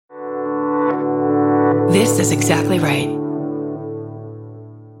This is exactly right.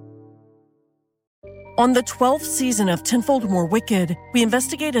 On the 12th season of Tenfold More Wicked, we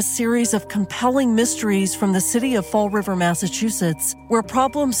investigate a series of compelling mysteries from the city of Fall River, Massachusetts, where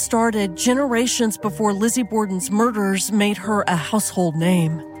problems started generations before Lizzie Borden's murders made her a household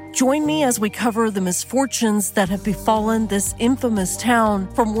name. Join me as we cover the misfortunes that have befallen this infamous town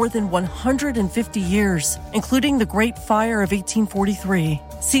for more than 150 years, including the Great Fire of 1843.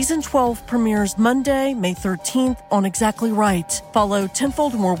 Season 12 premieres Monday, May 13th on Exactly Right. Follow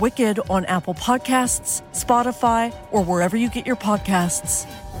Tenfold More Wicked on Apple Podcasts, Spotify, or wherever you get your podcasts.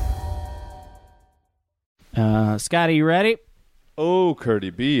 Scotty, you ready? Oh,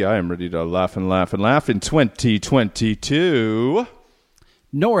 Curdy B, I am ready to laugh and laugh and laugh in 2022.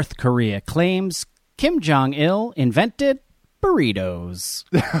 North Korea claims Kim Jong-il invented burritos.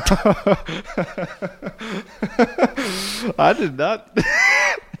 I did not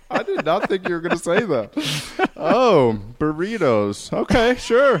think you were going to say that. Oh, burritos. Okay,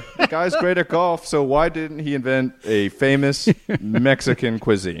 sure. The guy's great at golf, so why didn't he invent a famous Mexican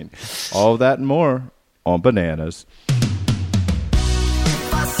cuisine? All of that and more on Bananas.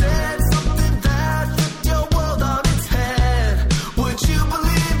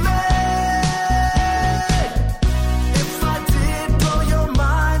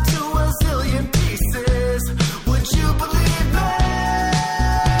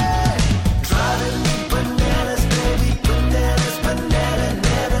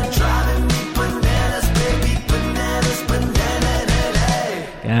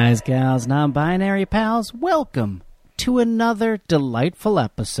 Guys, gals, non-binary pals, welcome to another delightful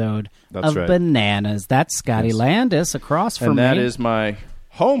episode of right. Bananas. That's Scotty Landis across from me. And that is my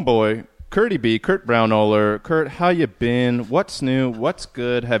homeboy, Curdy B, Kurt Brownoller. Kurt, how you been? What's new? What's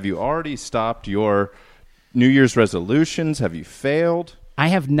good? Have you already stopped your New Year's resolutions? Have you failed? I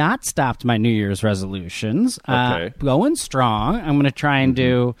have not stopped my New Year's resolutions. Okay. Going strong. I'm going to try and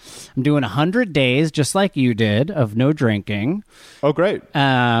I'm doing 100 days, just like you did, of no drinking. Oh, great.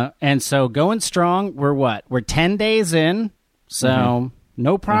 And so going strong, we're 10 days in, so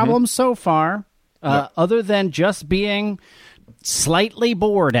no problems so far, other than just being slightly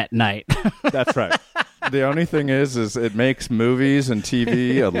bored at night. That's right. The only thing is it makes movies and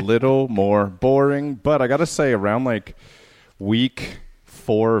TV a little more boring, but I got to say around like week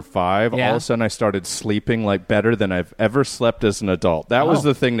 4 or 5, all of a sudden I started sleeping like better than I've ever slept as an adult. That was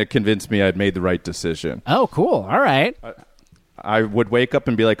the thing that convinced me I'd made the right decision. Oh, cool. All right. I would wake up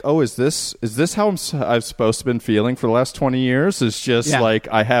and be like, oh, is this how I've supposed to been feeling for the last 20 years? It's just like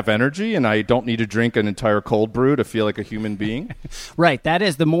I have energy and I don't need to drink an entire cold brew to feel like a human being. Right. That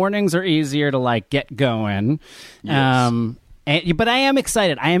is, the mornings are easier to like get going. Yes. But I am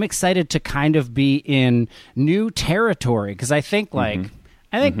excited. I am excited to kind of be in new territory because I think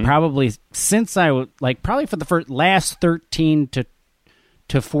probably since probably for the last 13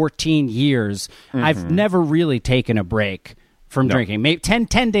 to 14 years, I've never really taken a break from drinking. Maybe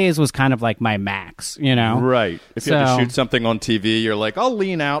 10 days was kind of like my max, you know? Right. If you have to shoot something on TV, you're like, I'll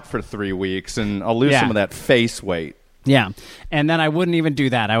lean out for 3 weeks and I'll lose some of that face weight. Yeah. And then I wouldn't even do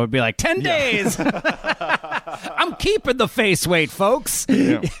that. I would be like, 10 days! I'm keeping the face weight, folks.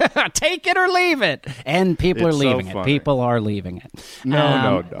 Yeah. Take it or leave it. And people are leaving it. People are leaving it.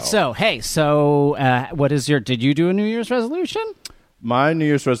 No. So, hey, what is did you do a New Year's resolution? My New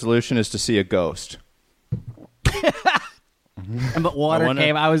Year's resolution is to see a ghost. But water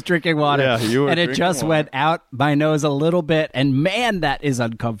came. I was drinking water. Yeah, you were and it just went out my nose a little bit. And man, that is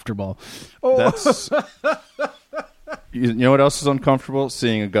uncomfortable. Oh. That's... You know what else is uncomfortable?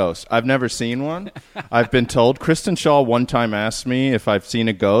 Seeing a ghost. I've never seen one. I've been told. Kristen Shaw one time asked me if I've seen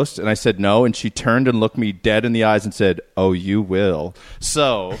a ghost, and I said no, and she turned and looked me dead in the eyes and said, oh, you will.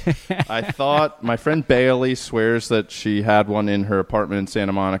 So I thought, my friend Bailey swears that she had one in her apartment in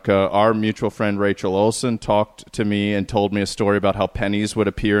Santa Monica. Our mutual friend Rachel Olsen talked to me and told me a story about how pennies would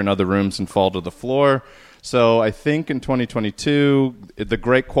appear in other rooms and fall to the floor. So I think in 2022, the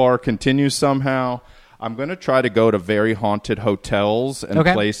Great Quar continues somehow. I'm going to try to go to very haunted hotels and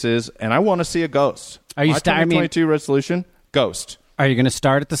places, and I want to see a ghost. Are you 2022 resolution? Ghost. Are you going to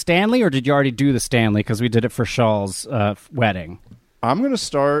start at the Stanley, or did you already do the Stanley? Because we did it for Shaw's wedding. I'm going to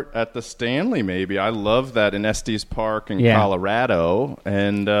start at the Stanley, maybe. I love that in Estes Park in Colorado.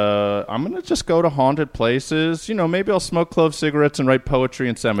 And I'm going to just go to haunted places. You know, maybe I'll smoke clove cigarettes and write poetry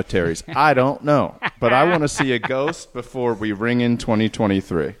in cemeteries. I don't know. But I want to see a ghost before we ring in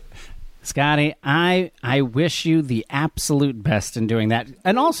 2023. Scotty, I wish you the absolute best in doing that.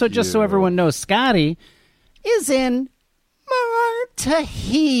 And also, just so everyone knows, Scotty is in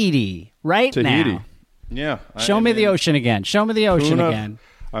Tahiti right now. Yeah. Show me the ocean again.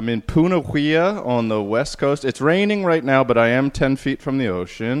 I'm in Punahou on the west coast. It's raining right now, but I am 10 feet from the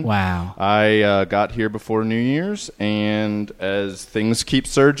ocean. Wow. I got here before New Year's, and as things keep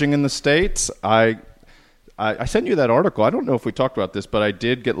surging in the States, I sent you that article. I don't know if we talked about this, but I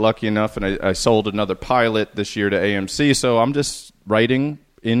did get lucky enough, and I sold another pilot this year to AMC, so I'm just writing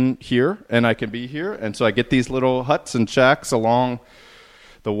in here, and I can be here, and so I get these little huts and shacks along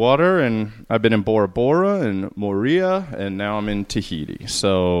the water, and I've been in Bora Bora and Moria, and now I'm in Tahiti.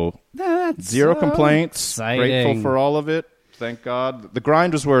 So That's zero so complaints. exciting. Grateful for all of it. Thank God. The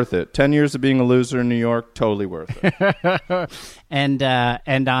grind was worth it. 10 years of being a loser in New York, totally worth it. And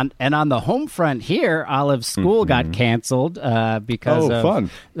on the home front here, Olive's school got canceled because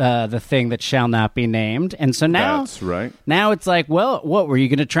of the thing that shall not be named. And so now That's right. Now it's like, well, what were you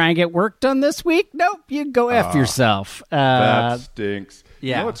going to try and get work done this week? Nope, you go F yourself. That stinks. Yeah.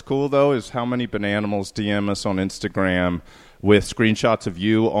 You know what's cool, though, is how many Bananimals DM us on Instagram with screenshots of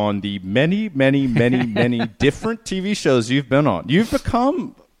you on the many, many, many, many different TV shows you've been on. You've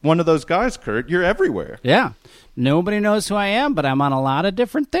become one of those guys, Kurt. You're everywhere. Yeah. Nobody knows who I am, but I'm on a lot of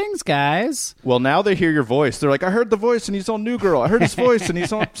different things, guys. Well, now they hear your voice. They're like, I heard the voice, and he's on New Girl. I heard his voice, and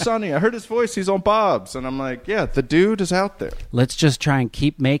he's on Sunny. I heard his voice, he's on Bob's. And I'm like, yeah, the dude is out there. Let's just try and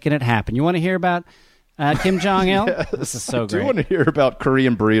keep making it happen. You want to hear about Kim Jong-il? Yes, This is so I great. do want to hear about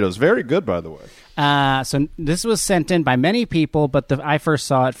Korean burritos. Very good, by the way. So this was sent in by many people, but I first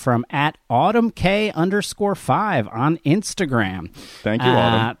saw it from at AutumnK_5 on Instagram. Thank you,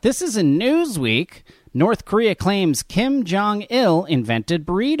 Autumn. This is in Newsweek. North Korea claims Kim Jong-il invented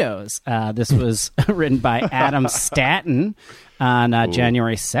burritos. This was written by Adam Staton on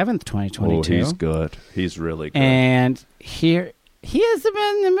January 7th, 2022. Oh, he's good. He's really good. And here he is the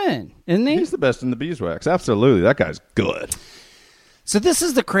man, isn't he? He's the best in the beeswax. Absolutely. That guy's good. So this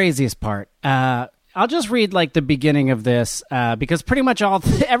is the craziest part. I'll just read like the beginning of this because pretty much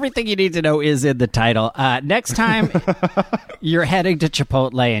everything you need to know is in the title. Next time you're heading to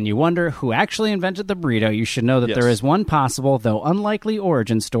Chipotle and you wonder who actually invented the burrito, you should know that there is one possible, though unlikely,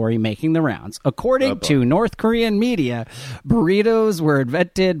 origin story making the rounds. According to North Korean media, burritos were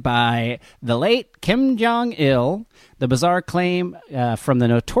invented by the late Kim Jong-il. The bizarre claim from the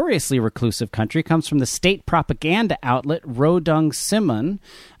notoriously reclusive country comes from the state propaganda outlet Rodong Sinmun.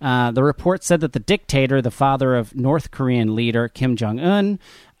 The report said that the dictator, the father of North Korean leader Kim Jong-un,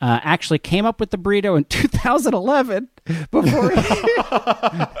 actually came up with the burrito in 2011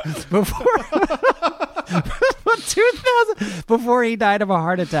 before he died of a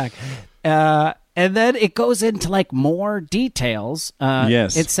heart attack. And then it goes into like more details.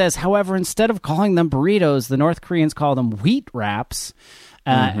 Yes. It says, however, instead of calling them burritos, the North Koreans call them wheat wraps.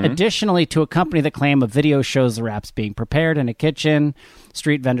 Additionally, to accompany the claim, a video shows the wraps being prepared in a kitchen,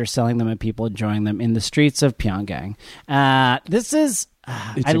 street vendors selling them, and people enjoying them in the streets of Pyongyang. This is...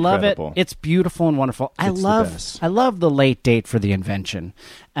 I love incredible. it. It's beautiful and wonderful. I love the late date for the invention.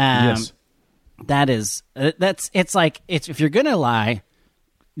 Yes. If you're going to lie,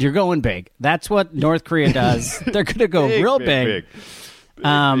 you're going big. That's what North Korea does. They're going to go real big.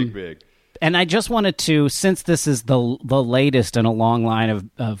 Big. And I just wanted to, since this is the latest in a long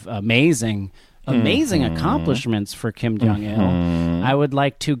line of amazing accomplishments for Kim Jong-il, I would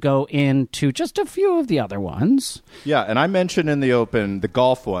like to go into just a few of the other ones. Yeah, and I mentioned in the open the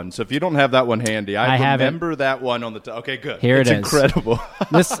golf one. So if you don't have that one handy, I remember that one on the okay, good. Here it is. Incredible.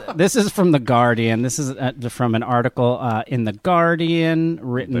 This is from The Guardian. This is from an article in The Guardian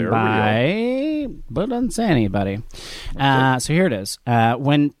written by, but doesn't say anybody. So here it is.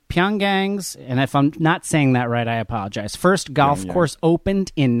 When Pyongyang's, and if I'm not saying that right, I apologize, first golf course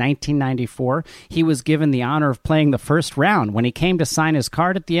opened in 1994, he was given the honor of playing the first round. When he came to sign his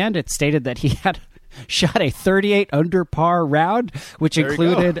card at the end, it stated that he had shot a 38 under par round, which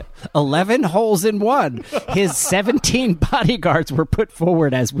included 11 holes in one. His 17 bodyguards were put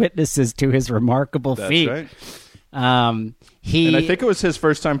forward as witnesses to his remarkable feat. That's right. And I think it was his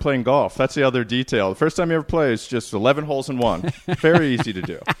first time playing golf. That's the other detail. The first time he ever plays, just 11 holes in one. Very easy to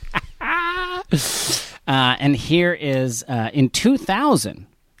do. And here is in 2000.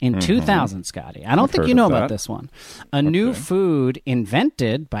 In 2000, Scotty. I don't think you know about this one. A new food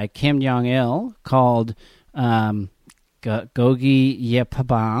invented by Kim Jong-il called gogi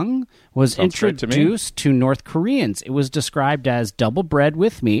yepabang was introduced to North Koreans. It was described as double bread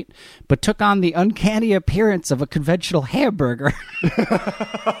with meat, but took on the uncanny appearance of a conventional hamburger.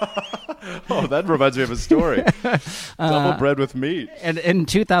 Oh, that reminds me of a story. Double bread with meat. And in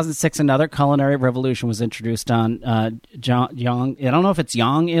 2006, another culinary revolution was introduced on Jong. I don't know if it's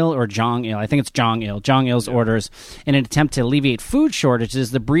Yong Il or Jong Il. I think it's Jong Il. Jong Il's orders in an attempt to alleviate food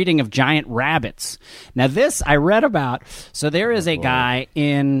shortages, the breeding of giant rabbits. Now, this I read about. So there is a guy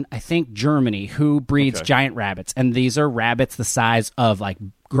in, I think, Germany who breeds giant rabbits, and these are rabbits the size of like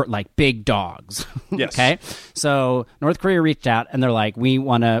big dogs. Yes. Okay. So North Korea reached out and they're like, we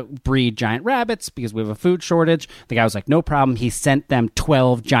want to breed giant rabbits because we have a food shortage. The guy was like, no problem. He sent them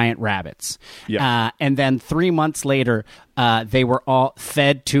 12 giant rabbits. Yeah. And then 3 months later, they were all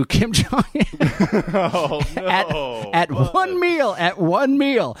fed to Kim Jong-un Oh, no. at one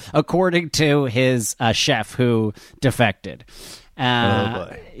meal, according to his chef who defected. Oh,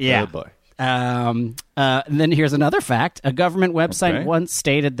 boy. Yeah. Oh, boy. And then here's another fact. A government website once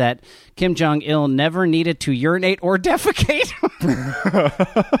stated that Kim Jong-il never needed to urinate or defecate.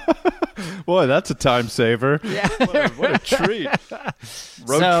 Boy, that's a time saver. Yeah. What a treat.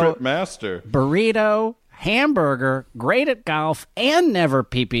 Road trip master. Burrito, hamburger, great at golf, and never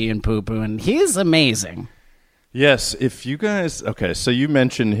pee-pee and poo-poo, and he's amazing. Yes, if you guys... Okay, so you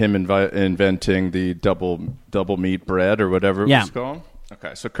mentioned him inventing the double meat bread or whatever it was called.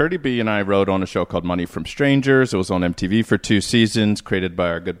 Okay, so Curdy B and I wrote on a show called Money from Strangers. It was on MTV for 2 seasons, created by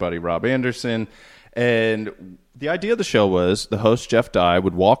our good buddy Rob Anderson. And the idea of the show was the host, Jeff Dye,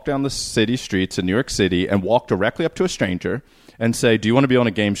 would walk down the city streets in New York City and walk directly up to a stranger and say, do you want to be on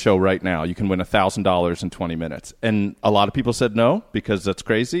a game show right now? You can win $1,000 in 20 minutes. And a lot of people said no, because that's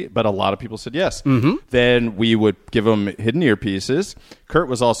crazy. But a lot of people said yes. Mm-hmm. Then we would give them hidden earpieces. Kurt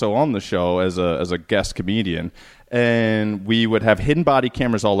was also on the show as a guest comedian. And we would have hidden body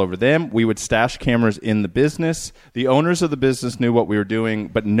cameras all over them. We would stash cameras in the business. The owners of the business knew what we were doing,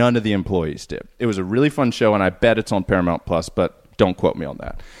 but none of the employees did. It was a really fun show, and I bet it's on Paramount Plus, but don't quote me on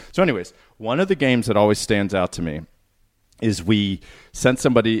that. So anyways, one of the games that always stands out to me is we sent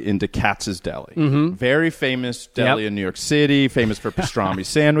somebody into Katz's Deli. Mm-hmm. Very famous deli in New York City, famous for pastrami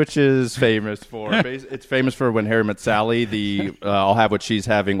sandwiches, it's famous for when Harry Met Sally, the I'll have what she's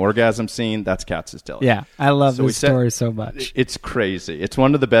having orgasm scene. That's Katz's Deli. Yeah, I love this story so much. It's crazy. It's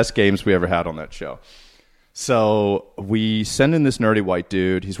one of the best games we ever had on that show. So we send in this nerdy white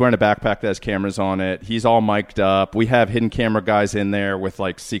dude. He's wearing a backpack that has cameras on it. He's all mic'd up. We have hidden camera guys in there with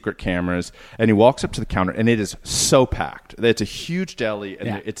like secret cameras. And he walks up to the counter, and it is so packed. It's a huge deli,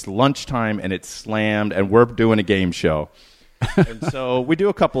 and it's lunchtime, and it's slammed, and we're doing a game show. And so we do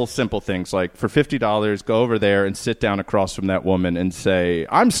a couple simple things, like for $50, go over there and sit down across from that woman and say,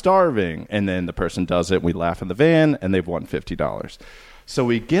 I'm starving. And then the person does it. We laugh in the van, and they've won $50. So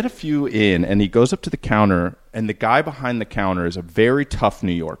we get a few in, and he goes up to the counter, and the guy behind the counter is a very tough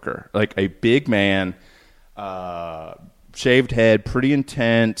New Yorker, like a big man, shaved head, pretty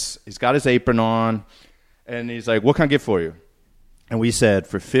intense. He's got his apron on, and he's like, what can I get for you? And we said,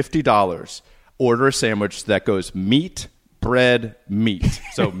 for $50, order a sandwich that goes meat, bread, meat.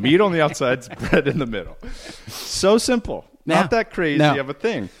 So meat on the outside, bread in the middle. So simple. Not that crazy of a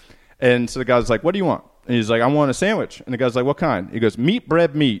thing. And so the guy's like, what do you want? And he's like, I want a sandwich. And the guy's like, what kind? He goes, meat,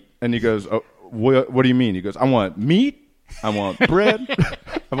 bread, meat. And he goes, oh, what do you mean? He goes, I want meat. I want bread.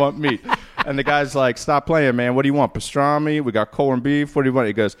 I want meat. And the guy's like, stop playing, man. What do you want? Pastrami? We got corned beef. What do you want?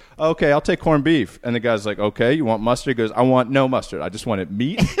 He goes, okay, I'll take corned beef. And the guy's like, okay, you want mustard? He goes, I want no mustard. I just want it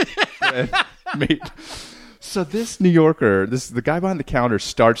meat, bread, meat. So this New Yorker, the guy behind the counter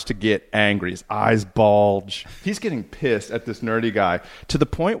starts to get angry. His eyes bulge. He's getting pissed at this nerdy guy to the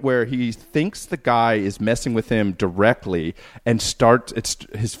point where he thinks the guy is messing with him directly, and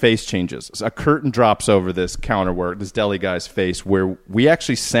his face changes. So a curtain drops over this counter this deli guy's face, where we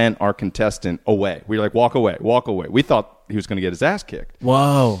actually sent our contestant away. We were like, walk away, walk away. We thought he was going to get his ass kicked.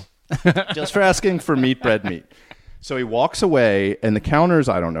 Whoa. Just for asking for meat, bread, meat. So he walks away, and the counter's,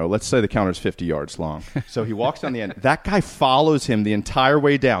 I don't know, let's say the counter's 50 yards long. So he walks down the end. That guy follows him the entire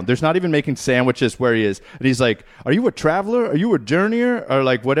way down. There's not even making sandwiches where he is. And he's like, are you a traveler? Are you a journeyer? Or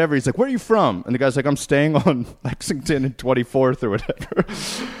like whatever. He's like, where are you from? And the guy's like, I'm staying on Lexington and 24th or whatever.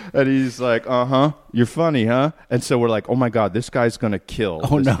 And he's like, uh-huh, you're funny, huh? And so we're like, oh, my God, this guy's going to kill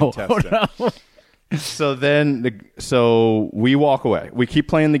this contestant. Oh, no. So then, so we walk away. We keep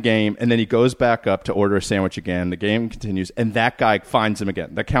playing the game, and then he goes back up to order a sandwich again. The game continues, and that guy finds him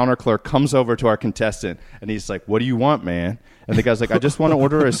again. The counter clerk comes over to our contestant, and he's like, what do you want, man? And the guy's like, I just want to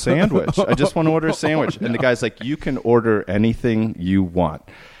order a sandwich. I just want to order a sandwich. And the guy's like, you can order anything you want.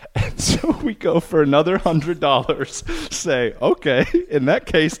 And so we go for another $100. Say, okay, in that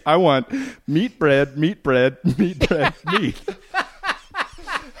case, I want meat bread, meat bread, meat bread, meat.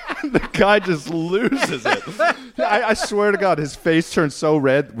 The guy just loses it. I swear to God, his face turned so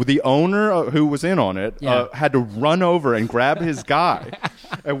red. The owner who was in on it had to run over and grab his guy.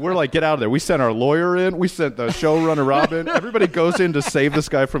 And we're like, get out of there. We sent our lawyer in. We sent the showrunner Robin. Everybody goes in to save this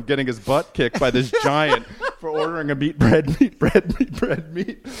guy from getting his butt kicked by this giant for ordering a meat.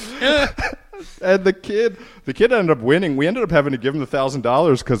 And the kid ended up winning. We ended up having to give him the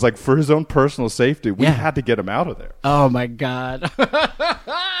 $1,000 because, like, for his own personal safety, we had to get him out of there. Oh my God.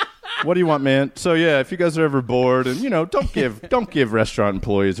 What do you want, man? So yeah, if you guys are ever bored, and don't give restaurant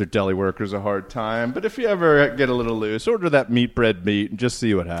employees or deli workers a hard time. But if you ever get a little loose, order that meat and just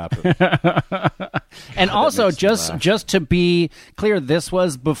see what happens. And also, just to be clear, this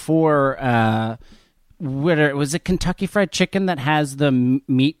was before. Was it Kentucky Fried Chicken that has the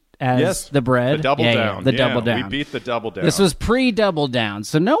meat as the bread? The double down. The double down. We beat the double down. This was pre-double down,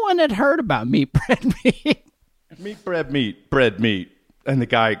 so no one had heard about meat bread meat. Bread meat. And the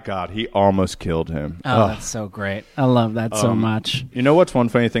guy, God, he almost killed him. Oh, that's so great. I love that so much. You know what's one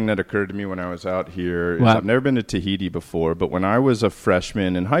funny thing that occurred to me when I was out here is I've never been to Tahiti before, but when I was a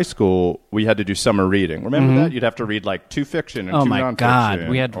freshman in high school, we had to do summer reading. Remember that? You'd have to read like 2 fiction and 2 nonfiction. Oh, my God.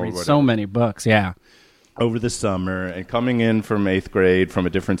 We had to read so many books, yeah. Over the summer, and coming in from 8th grade from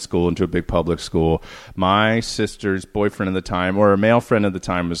a different school into a big public school, my sister's boyfriend at the time, or a male friend at the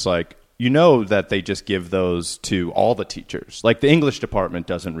time, was like, you know that they just give those to all the teachers. Like the English department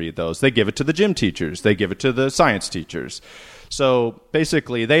doesn't read those. They give it to the gym teachers. They give it to the science teachers. So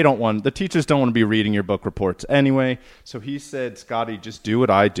basically, the teachers don't want to be reading your book reports anyway. So he said, Scotty, just do what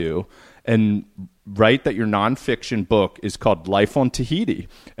I do and write that your nonfiction book is called Life on Tahiti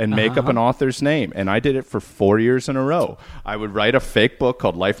and make up an author's name. And I did it for 4 years in a row. I would write a fake book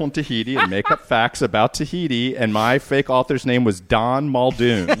called Life on Tahiti and make up facts about Tahiti. And my fake author's name was Don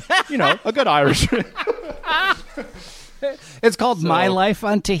Muldoon. A good Irishman. It's called My Life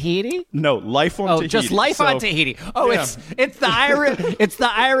on Tahiti? No, Life on Tahiti. Oh, just Life on Tahiti. Oh, yeah. It's the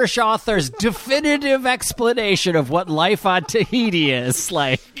Irish author's definitive explanation of what life on Tahiti is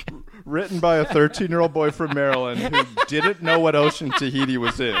like. Written by a 13-year-old boy from Maryland who didn't know what ocean Tahiti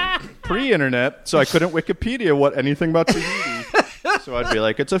was in. Pre-internet, so I couldn't Wikipedia anything about Tahiti. So I'd be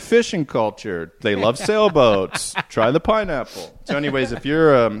like, it's a fishing culture. They love sailboats. Try the pineapple. So anyways, if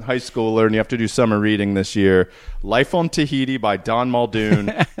you're a high schooler and you have to do summer reading this year, Life on Tahiti by Don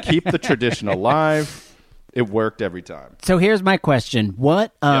Muldoon. Keep the tradition alive. It worked every time. So here's my question.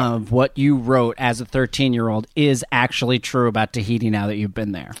 What of what you wrote as a 13-year-old is actually true about Tahiti now that you've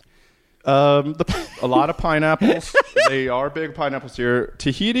been there? A lot of pineapples. They are big pineapples here.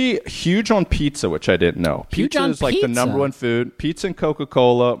 Tahiti, huge on pizza, which I didn't know. Pizza is like the number one food. Pizza and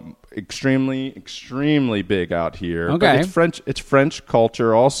Coca-Cola, extremely, extremely big out here. Okay. But it's French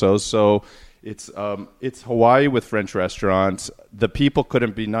culture also, so it's Hawaii with French restaurants. The people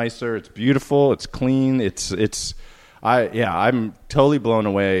couldn't be nicer. It's beautiful. It's clean. I'm totally blown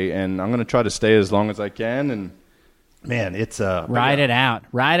away, and I'm going to try to stay as long as I can. And man, it's ride it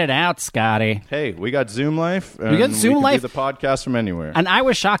out, Scotty. Hey, we got Zoom Life. And we got Zoom Life. Do the podcast from anywhere. And I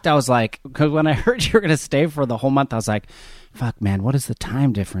was shocked. I was like, because when I heard you were going to stay for the whole month, I was like, fuck, man, what is the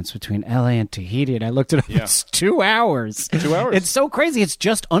time difference between LA and Tahiti? And I looked it up. Yeah. It's 2 hours. 2 hours. It's so crazy. It's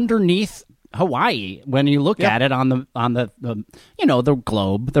just underneath Hawaii when you look at it on the the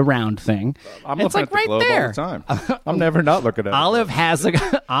globe, the round thing. I'm it's looking like at the right globe there. all the time. I'm never not looking at it.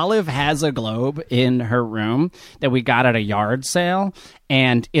 Olive has a globe in her room that we got at a yard sale,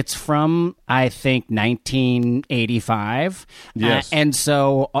 and it's from I think 1985. Yes, and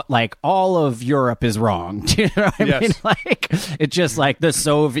so like all of Europe is wrong. Do you know what I mean? Like it's just like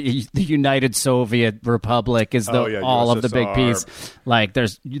the United Soviet Republic is all of the big piece. Like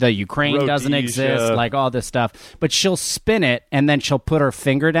there's the Ukraine doesn't exist, like all this stuff. But she'll spin it and then she'll put her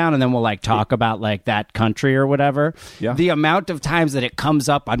finger down and then we'll like talk about like that country or whatever. Yeah. The amount of times that it comes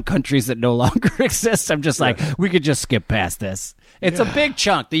up on countries that no longer exist, I'm just like, we could just skip past this. It's a big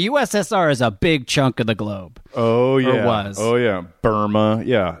chunk. The USSR is a big chunk of the globe. Oh, yeah. Or was. Oh, yeah. Burma.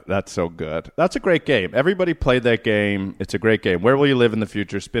 Yeah, that's so good. That's a great game. Everybody played that game. It's a great game. Where will you live in the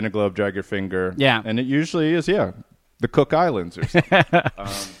future? Spin a globe, drag your finger. Yeah. And it usually is, the Cook Islands or something.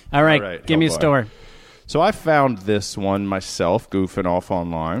 All right. Give me a story. So I found this one myself, goofing off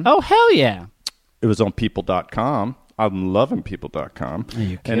online. Oh, hell yeah. It was on people.com. I'm loving people.com. Are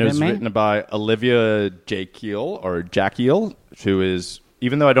you kidding And it was me? written by Olivia Jackiel, who is,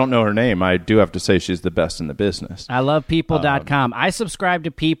 even though I don't know her name, I do have to say she's the best in the business. I love people.com. I subscribe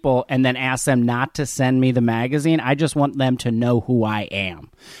to People and then ask them not to send me the magazine. I just want them to know who I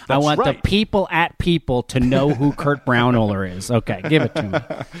am. I want the people at People to know who Kurt Braunohler is. Okay, give it to me.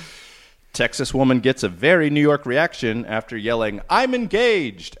 Texas woman gets a very New York reaction after yelling, "I'm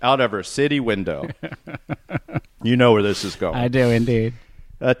engaged," out of her city window. You know where this is going. I do indeed.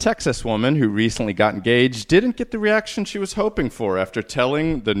 A Texas woman who recently got engaged didn't get the reaction she was hoping for after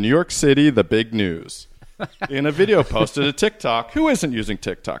telling the New York City the big news. In a video posted to TikTok. Who isn't using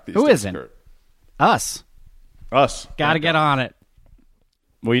TikTok these days? Who isn't? Kurt? Us. Got to get on it.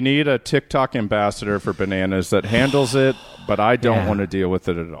 We need a TikTok ambassador for bananas that handles it, but I don't want to deal with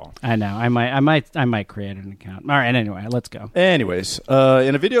it at all. I know. I might create an account. All right. Anyway, let's go. Anyways,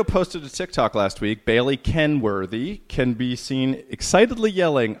 in a video posted to TikTok last week, Bailey Kenworthy can be seen excitedly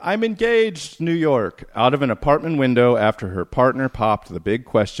yelling, "I'm engaged, New York," out of an apartment window after her partner popped the big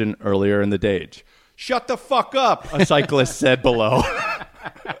question earlier in the day. "Shut the fuck up," a cyclist said below.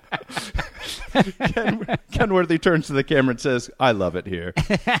 Kenworthy turns to the camera and says, "I love it here."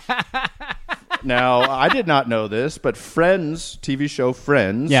 Now, I did not know this, but Friends, TV show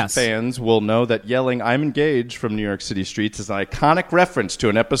Friends, fans will know that yelling "I'm engaged" from New York City streets is an iconic reference to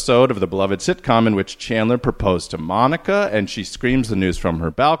an episode of the beloved sitcom in which Chandler proposed to Monica, and she screams the news from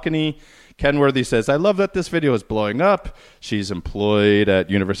her balcony. Kenworthy says, "I love that this video is blowing up." She's employed at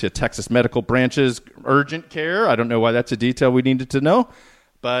University of Texas Medical Branch's urgent care. I don't know why that's a detail we needed to know,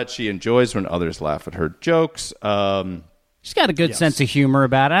 but she enjoys when others laugh at her jokes. She's got a good sense of humor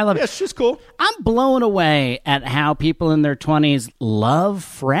about it. I love it. Yes, she's cool. I'm blown away at how people in their 20s love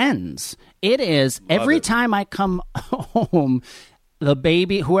Friends. It is, every time I come home,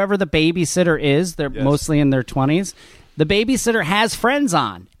 whoever the babysitter is, they're mostly in their 20s, the babysitter has Friends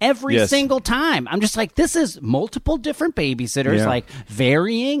on every single time. I'm just like, this is multiple different babysitters, like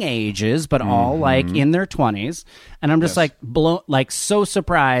varying ages, but all like in their 20s. And I'm just like so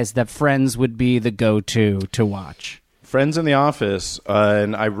surprised that Friends would be the go-to to watch. Friends in the Office,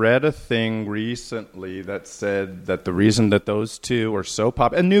 and I read a thing recently that said that the reason that those two are so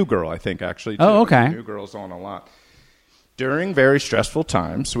popular, and New Girl, I think, actually, too. Oh, okay. New Girl's on a lot. During very stressful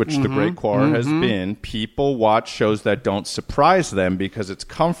times, which the Great Quar has been, people watch shows that don't surprise them because it's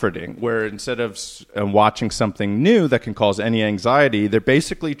comforting, where instead of watching something new that can cause any anxiety, they're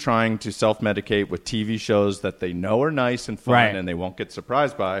basically trying to self-medicate with TV shows that they know are nice and fun and they won't get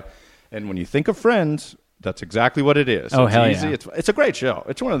surprised by. And when you think of Friends, that's exactly what it is. Oh, hell easy. yeah. It's a great show.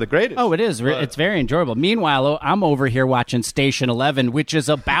 It's one of the greatest. Oh, it is. It's very enjoyable. Meanwhile, I'm over here watching Station 11, which is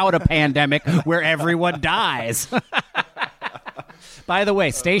about a pandemic where everyone dies. By the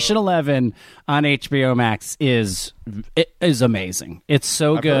way, Station 11 on HBO Max is amazing. It's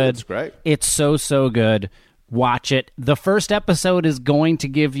so good. It's great. It's so good. Watch it. The first episode is going to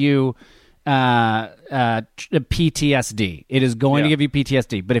give you PTSD. It is going to give you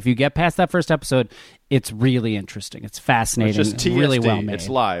PTSD. But if you get past that first episode, it's really interesting. It's fascinating. It's just TSD. Really well made. It's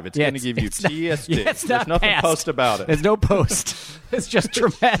live. It's going to give you TSD. It's There's nothing past. post about it. There's no post. It's just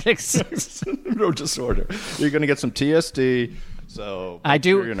traumatic. No disorder. You're going to get some TSD. So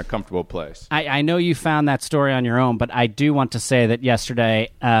you're in a comfortable place. I know you found that story on your own, but I do want to say that yesterday,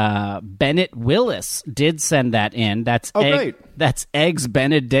 Bennett Willis did send that in. Great. That's Eggs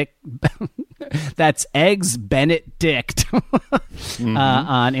Benedict. That's Eggs Benedict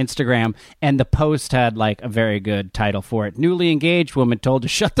on Instagram, and the post had like a very good title for it. Newly engaged woman told to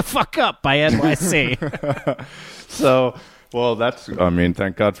shut the fuck up by NYC. So, well,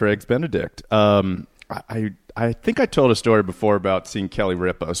 thank God for Eggs Benedict. I think I told a story before about seeing Kelly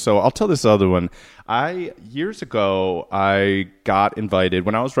Ripa, so I'll tell this other one. Years ago, I got invited,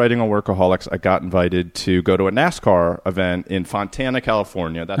 when I was writing on Workaholics, I got invited to go to a NASCAR event in Fontana,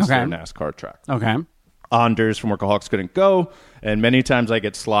 California. That's their NASCAR track. Okay. Anders from Workaholics couldn't go, and many times I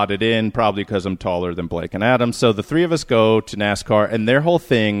get slotted in, probably because I'm taller than Blake and Adam. So the three of us go to NASCAR, and their whole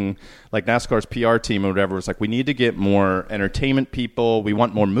thing, like NASCAR's PR team or whatever, was like, we need to get more entertainment people. We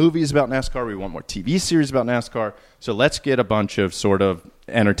want more movies about NASCAR. We want more TV series about NASCAR. So let's get a bunch of sort of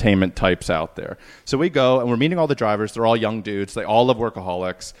entertainment types out there. So we go, and we're meeting all the drivers. They're all young dudes. They all love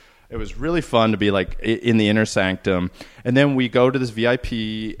Workaholics. It was really fun to be like in the inner sanctum. And then we go to this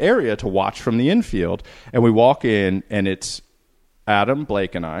VIP area to watch from the infield. And we walk in, and it's Adam,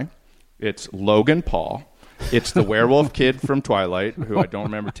 Blake, and I. It's Logan Paul. It's the werewolf kid from Twilight, who I don't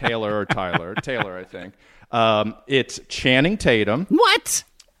remember, Taylor or Tyler. Taylor, I think. It's Channing Tatum. What?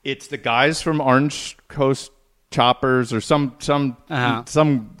 It's the guys from Orange Coast Choppers or some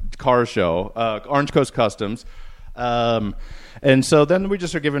car show, Orange Coast Customs. And so then we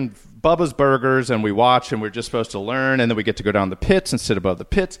just are given Bubba's Burgers, and we watch, and we're just supposed to learn, and then we get to go down the pits and sit above the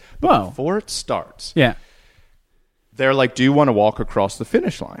pits. But before it starts, they're like, do you want to walk across the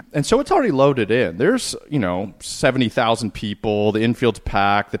finish line? And so it's already loaded in. There's, 70,000 people. The infield's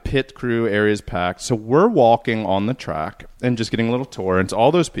packed. The pit crew area is packed. So we're walking on the track and just getting a little tour. And it's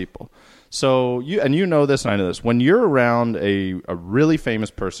all those people. So you know this and I know this. When you're around a really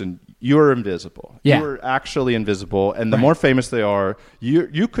famous person, you're invisible. Yeah. You're actually invisible. And the more famous they are,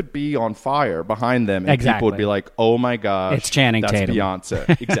 you could be on fire behind them. And Exactly. people would be like, oh my gosh. It's Channing that's Tatum.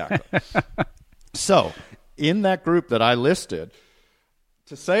 Beyonce. Exactly. So in that group that I listed,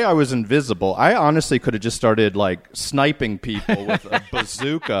 to say I was invisible, I honestly could have just started like sniping people with a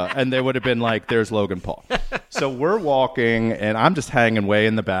bazooka, and they would have been like, "There's Logan Paul." So we're walking, and I'm just hanging way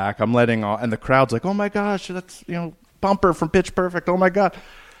in the back. I'm letting all, and the crowd's like, "Oh my gosh, that's Bumper from Pitch Perfect." Oh my god!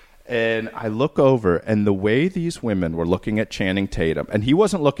 And I look over, and the way these women were looking at Channing Tatum, and he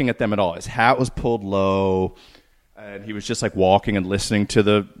wasn't looking at them at all. His hat was pulled low, and he was just like walking and listening to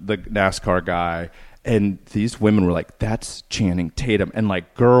the NASCAR guy. And these women were like, that's Channing Tatum. And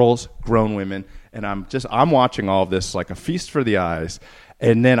like girls, grown women. And I'm watching all of this like a feast for the eyes.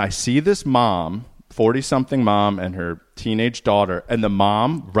 And then I see this mom, 40-something mom, and her teenage daughter. And the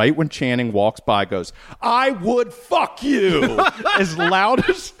mom, right when Channing walks by, goes, I would fuck you. As loud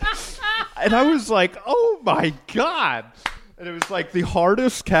as... And I was like, oh my God. And it was like the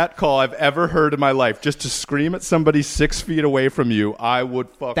hardest cat call I've ever heard in my life. Just to scream at somebody 6 feet away from you, I would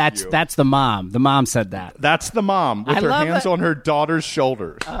fuck you. That's the mom. The mom said that. That's the mom with her hands on her daughter's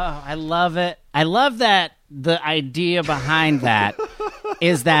shoulders. Oh, I love it. I love that the idea behind that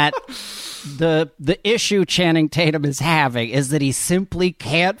is that the issue Channing Tatum is having is that he simply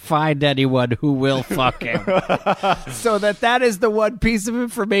can't find anyone who will fuck him. So that is the one piece of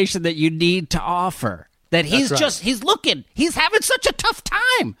information that you need to offer. That he's he's looking. He's having such a tough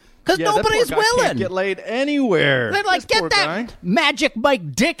time because nobody's willing. Can't get laid anywhere. They're like, get that Magic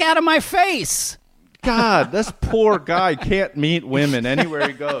Mike dick out of my face. God, this poor guy can't meet women anywhere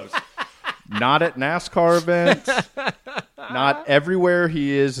he goes. Not at NASCAR events. Not everywhere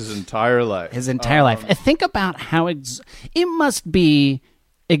he is his entire life. His entire life. Think about how it must be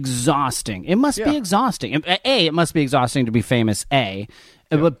exhausting. It must be exhausting. A, it must be exhausting to be famous, A.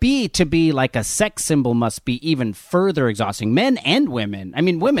 But B, to be like a sex symbol must be even further exhausting. Men and women. I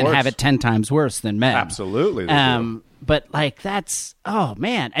mean, women have it 10 times worse than men. Absolutely. They do. But like that's, oh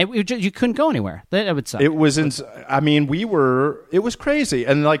man, you couldn't go anywhere. That would suck. It was, it was crazy.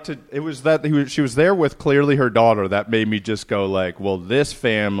 And like it was that she was there with clearly her daughter. That made me just go like, well, this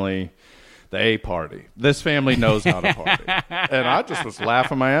family, they party. This family knows how to party. And I just was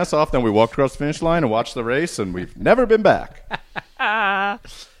laughing my ass off. Then we walked across the finish line and watched the race, and we've never been back. Oh,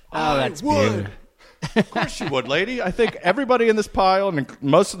 that's beautiful. Of course you would, lady. I think everybody in this pile, and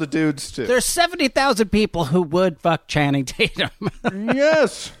most of the dudes, too. There's 70,000 people who would fuck Channing Tatum.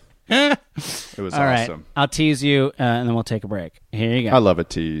 Yes. It was All right. awesome. I'll tease you, and then we'll take a break. Here you go. I love a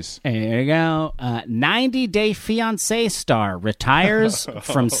tease. Here you go. 90-Day Fiancé star retires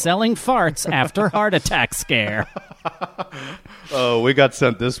from selling farts after heart attack scare. Oh, we got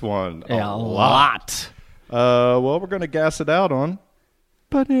sent this one A lot. Well, we're going to gas it out on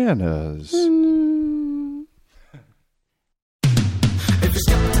bananas. If you're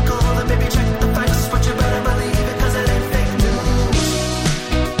skeptical, then maybe check the facts, but you better believe it, 'cause it ain't fake news.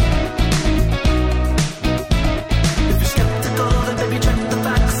 If you're skeptical, then maybe check the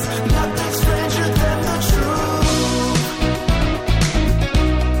facts. Nothing's stranger than the truth.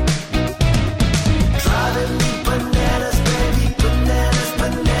 Driving me bananas, baby, bananas,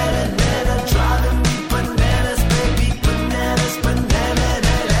 banana, driving me bananas, baby, bananas, banana.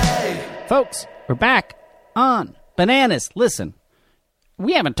 Folks, we're back on Bananas. Listen,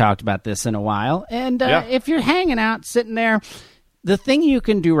 we haven't talked about this in a while, and if you're hanging out, sitting there, the thing you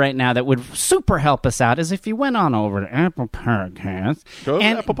can do right now that would super help us out is if you went on over to Apple Podcasts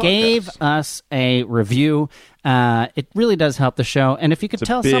and gave us a review. It really does help the show, and if you could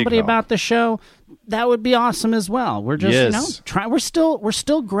tell somebody about the show, that would be awesome as well. We're just, we're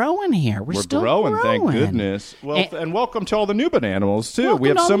still growing here. We're still growing. Thank goodness. Well, and welcome to all the new Bananimals, too. We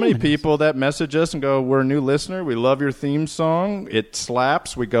have so many people that message us and go, we're a new listener. We love your theme song. It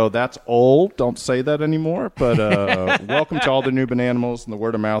slaps. We go, that's old. Don't say that anymore. But welcome to all the new Bananimals and the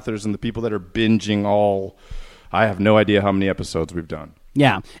word of mouthers and the people that are binging all. I have no idea how many episodes we've done.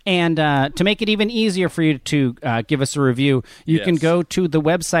 Yeah, and to make it even easier for you to give us a review, you can go to the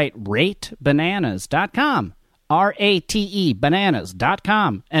website ratebananas.com, RATE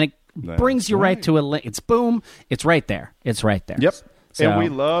bananas.com, and it brings you right to a link. It's boom, it's right there. It's right there. Yep. So, and we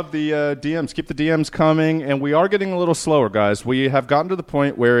love the DMs. Keep the DMs coming, and we are getting a little slower, guys. We have gotten to the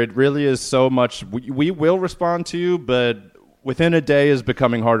point where it really is so much. We will respond to you, but within a day is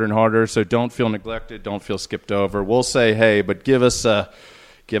becoming harder and harder, so don't feel neglected. Don't feel skipped over. We'll say, hey, but give us a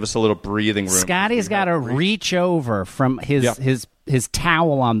little breathing room. Scotty's got to reach over from his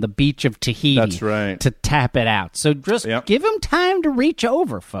towel on the beach of Tahiti. That's right. To tap it out. So just give him time to reach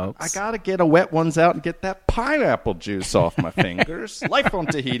over, folks. I got to get a wet ones out and get that pineapple juice off my fingers. Life on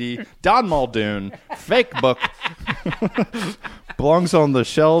Tahiti, Don Muldoon, fake book. Belongs on the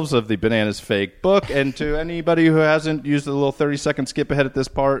shelves of the Bananas Fake book. And to anybody who hasn't used the little 30-second skip ahead at this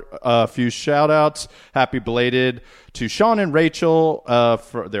part, a few shout-outs. Happy belated to Sean and Rachel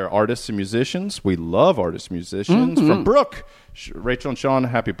for their artists and musicians. We love artists and musicians. From Brooke, Rachel and Sean,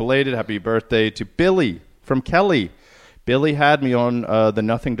 happy belated. Happy birthday to Billy from Kelly. Billy had me on the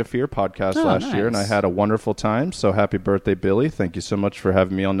Nothing to Fear podcast last year, and I had a wonderful time. So happy birthday, Billy. Thank you so much for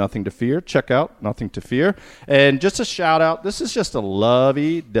having me on Nothing to Fear. Check out Nothing to Fear. And just a shout-out. This is just a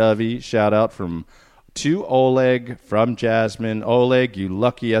lovey-dovey shout-out to Oleg from Jasmine. Oleg, you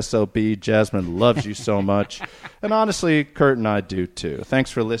lucky SOB. Jasmine loves you so much. And honestly, Kurt and I do too.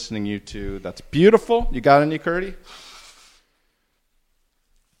 Thanks for listening, you two. That's beautiful. You got any, Kurtie?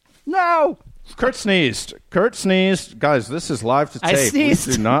 No! Kurt sneezed. Guys, this is live to tape. I sneezed.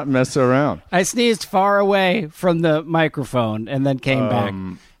 We do not mess around. I sneezed far away from the microphone and then came back.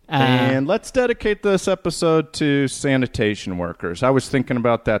 And let's dedicate this episode to sanitation workers. I was thinking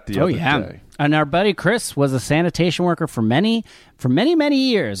about that the other day. And our buddy Chris was a sanitation worker for many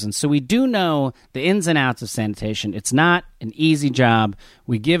years. And so we do know the ins and outs of sanitation. It's not an easy job.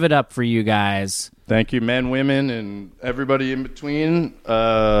 We give it up for you guys. Thank you, men, women, and everybody in between.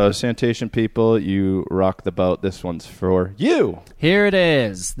 Sanitation people, you rock the boat. This one's for you. Here it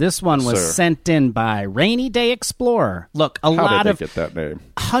is. This one was sent in by Rainy Day Explorer. Look, How did they get that name?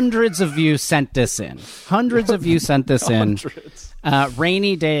 Hundreds of you sent this in.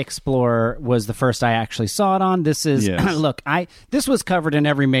 Rainy Day Explorer was the first I actually saw it on. This is look, this was covered in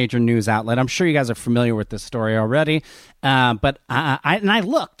every major news outlet. I'm sure you guys are familiar with this story already. But I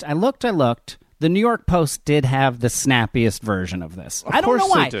looked. The New York Post did have the snappiest version of this. I don't know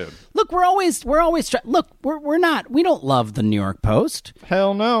why. They did. Look, we're always we don't love the New York Post.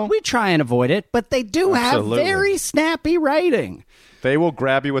 Hell no. We try and avoid it, but they do have very snappy writing. They will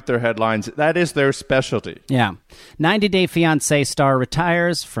grab you with their headlines. That is their specialty. Yeah. 90 Day Fiancé star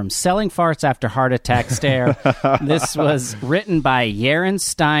retires from selling farts after heart attack stare. This was written by Yaron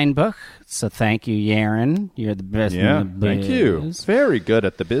Steinbuch. So thank you, Yaron. You're the best in the biz. Thank you. Very good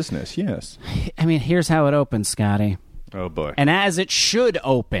at the business, yes. I mean, here's how it opens, Scotty. Oh, boy. And as it should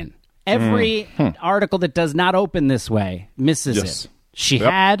open. Every article that does not open this way misses it. She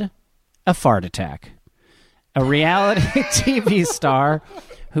had a fart attack. A reality TV star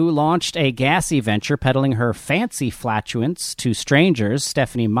who launched a gassy venture peddling her fancy flatulence to strangers,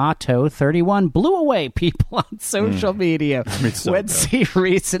 Stephanie Matto, 31, blew away people on social media when she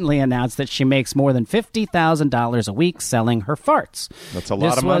recently announced that she makes more than $50,000 a week selling her farts. That's a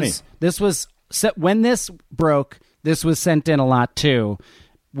lot of money. When this broke, this was sent in a lot too.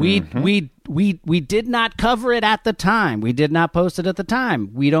 We did not cover it at the time. We did not post it at the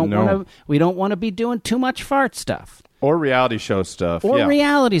time. We don't want to be doing too much fart stuff or reality show stuff.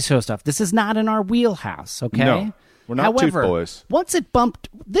 This is not in our wheelhouse. Okay. No, we're not Tooth Boys. Once it bumped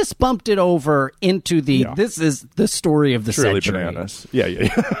it over into the. Yeah. This is the story of the Truly century. Bananas. Yeah.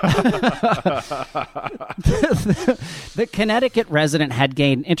 The Connecticut resident had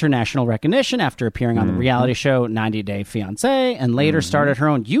gained international recognition after appearing on the reality show 90 Day Fiancé, and later started her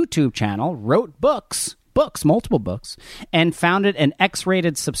own YouTube channel, wrote multiple books, and founded an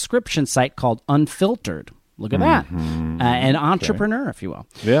X-rated subscription site called Unfiltered. Look at that. An entrepreneur, if you will.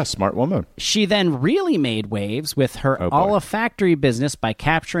 Yeah, smart woman. She then really made waves with her olfactory business by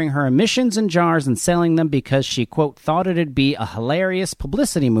capturing her emissions in jars and selling them because she, quote, thought it'd be a hilarious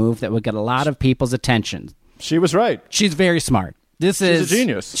publicity move that would get a lot of people's attention. She was right. She's very smart. She's a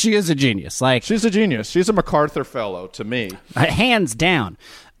genius. She is a genius. She's a genius. She's a MacArthur Fellow to me. Hands down.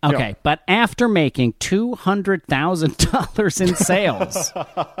 Okay, but after making $200,000 in sales,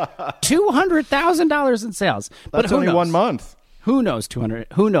 $200,000 in sales. That's only 1 month. Who knows?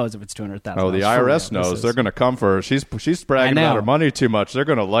 Who knows if it's $200,000? Oh, the IRS knows. They're going to come for her. She's bragging about her money too much. They're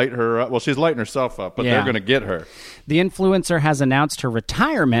going to light her up. Well, she's lighting herself up, but they're going to get her. The influencer has announced her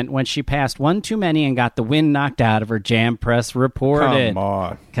retirement when she passed one too many and got the wind knocked out of her. Jam Press reported.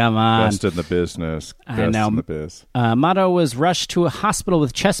 Come on. Best in the business. I know. In the biz. Matto was rushed to a hospital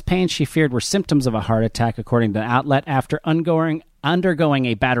with chest pain she feared were symptoms of a heart attack, according to the outlet. After undergoing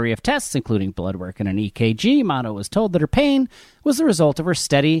a battery of tests, including blood work and an EKG, Matto was told that her pain was the result of her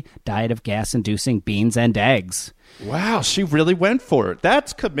steady diet of gas-inducing beans and eggs. Wow, she really went for it.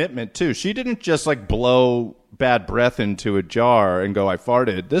 That's commitment, too. She didn't just, blow bad breath into a jar and go, I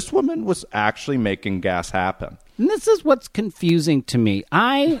farted. This woman was actually making gas happen. And this is what's confusing to me.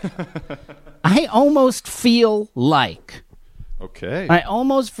 I almost feel like... Okay. I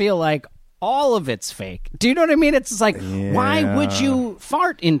almost feel like all of it's fake. Do you know what I mean? It's just like, why would you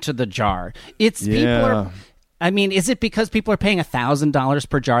fart into the jar? People are... I mean, is it because people are paying $1,000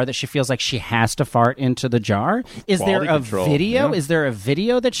 per jar that she feels like she has to fart into the jar? Is Quality there a control, video? yeah. Is there a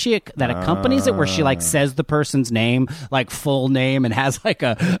video that accompanies it where she like says the person's name, like full name, and has like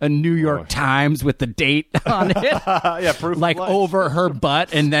a New York Times with the date on it? Yeah, proof like of life. over her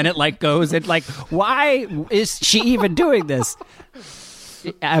butt, and then it like goes and like, why is she even doing this?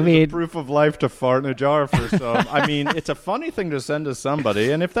 I mean, Proof of life to fart in a jar for some. I mean, it's a funny thing to send to somebody,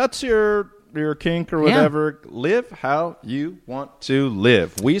 and if that's your kink or whatever, live how you want to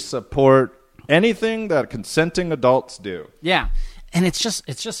live. We support anything that consenting adults do. yeah. And it's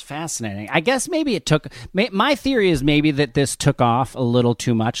just fascinating. I guess maybe it took... My theory is maybe that this took off a little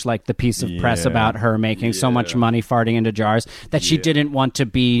too much, like the piece of press about her making so much money farting into jars, that she didn't want to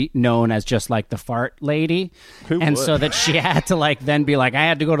be known as just like the fart lady. So that she had to like then be like, I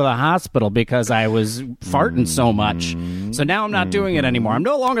had to go to the hospital because I was farting so much. So now I'm not doing it anymore. I'm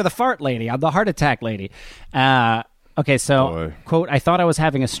no longer the fart lady. I'm the heart attack lady. Okay, so, quote, I thought I was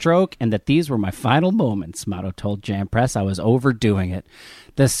having a stroke and that these were my final moments, Motto told Jam Press. I was overdoing it.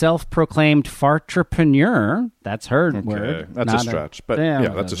 The self-proclaimed fartrepreneur, that's her word. That's a stretch, but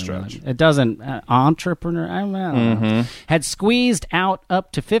that's a stretch. It doesn't, entrepreneur, I don't know. Had squeezed out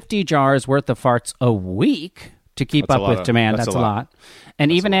up to 50 jars worth of farts a week to keep up with demand. That's a lot.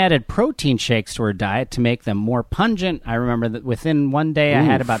 And even added protein shakes to her diet to make them more pungent. I remember that within one day I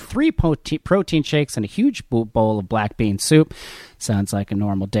had about 3 protein shakes and a huge bowl of black bean soup. Sounds like a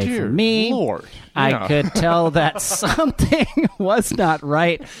normal day for me. Lord. I could tell that something was not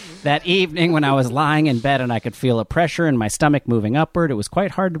right that evening when I was lying in bed and I could feel a pressure in my stomach moving upward. It was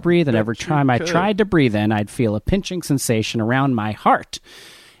quite hard to breathe, and every time I tried to breathe in, I'd feel a pinching sensation around my heart.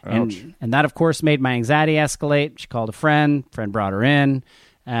 And that, of course, made my anxiety escalate. She called a friend. Friend brought her in.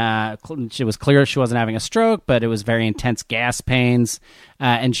 It was clear she wasn't having a stroke, but it was very intense gas pains.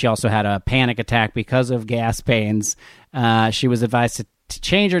 And she also had a panic attack because of gas pains. She was advised to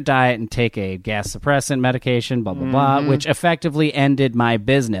change her diet and take a gas suppressant medication, blah, blah, blah, which effectively ended my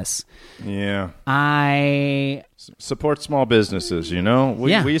business. Yeah. I support small businesses, you know?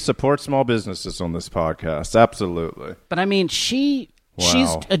 We support small businesses on this podcast. Absolutely. But I mean, she's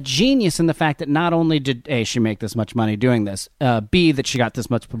a genius in the fact that not only did A, she make this much money doing this, B, that she got this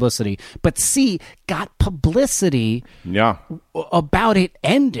much publicity, but C, got publicity about it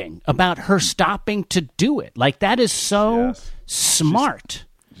ending, about her stopping to do it. Like, that is so smart.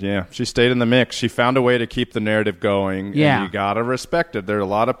 She stayed in the mix. She found a way to keep the narrative going, and you gotta respect it. There are a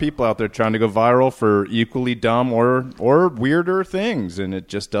lot of people out there trying to go viral for equally dumb or weirder things, and it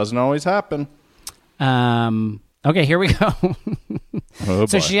just doesn't always happen. Okay, here we go.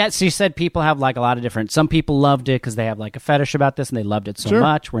 So she said people have like a lot of different... Some people loved it because they have like a fetish about this and they loved it so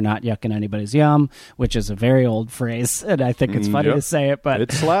much. We're not yucking anybody's yum, which is a very old phrase, and I think it's funny to say it, but...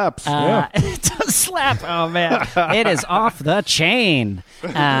 It slaps, It does slap. Oh, man. It is off the chain.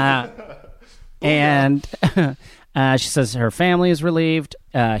 And... she says her family is relieved.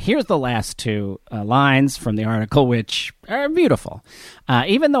 Here's the last 2 lines from the article, which are beautiful.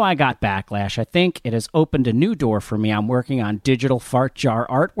 Even though I got backlash, I think it has opened a new door for me. I'm working on digital fart jar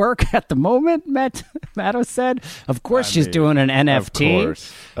artwork at the moment, Matto said. Of course, she's doing an NFT.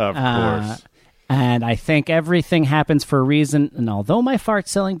 Of course. And I think everything happens for a reason. And although my fart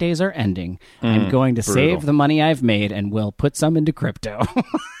selling days are ending, I'm going to save the money I've made and will put some into crypto.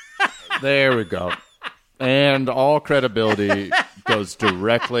 There we go. And all credibility goes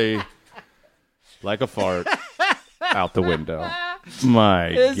directly, like a fart, out the window. It's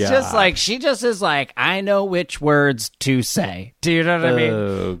God. Just like, she just is like, I know which words to say. Do you know what I mean?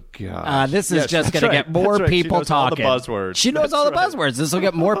 Oh, God. This is just going to get more people talking. She knows all the buzzwords. She knows all the buzzwords. This will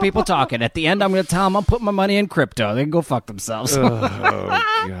get more people talking. At the end, I'm going to tell them I'm putting my money in crypto. They can go fuck themselves. Oh,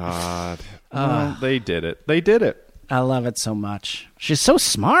 God. Well, they did it. They did it. I love it so much. She's so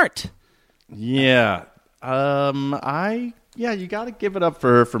smart. Yeah. You got to give it up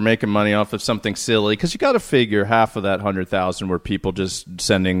for her for making money off of something silly, because you got to figure half of that 100,000 were people just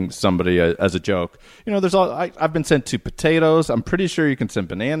sending somebody as a joke. You know, there's all I've been sent 2 potatoes. I'm pretty sure you can send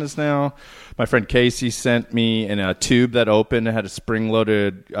bananas now. My friend Casey sent me in a tube that opened. It had a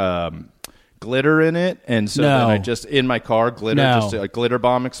spring-loaded glitter in it, and so then I just in my car just a glitter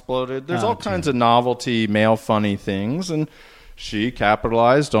bomb exploded. There's all kinds of novelty mail funny things, and she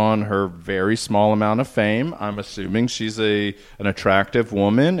capitalized on her very small amount of fame. I'm assuming she's an attractive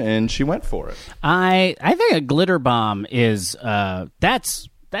woman, and she went for it. I think a glitter bomb is that's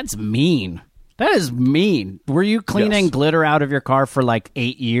mean. That is mean. Were you cleaning glitter out of your car for like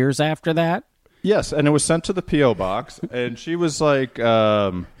 8 years after that? Yes, and it was sent to the P.O. box, and she was like,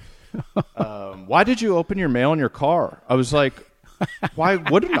 why did you open your mail in your car? I was like, why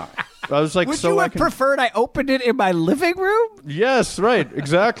wouldn't I? I was like, Would you have preferred I opened it in my living room? Yes, right,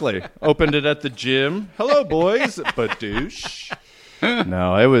 exactly. Opened it at the gym. Hello, boys. Badoosh.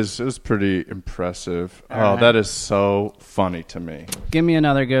 No, it was pretty impressive. All right. That is so funny to me. Give me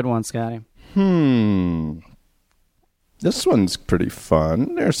another good one, Scotty. This one's pretty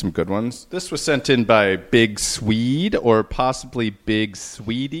fun. There's some good ones. This was sent in by Big Swede, or possibly Big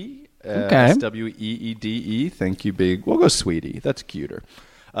Sweetie. Okay. Sweede. Thank you, Big. We'll go Sweetie. That's cuter.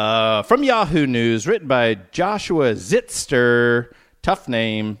 From Yahoo News, written by Joshua Zitster. Tough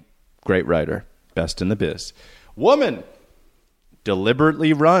name, great writer, best in the biz. Woman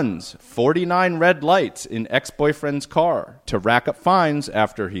deliberately runs 49 red lights in ex-boyfriend's car to rack up fines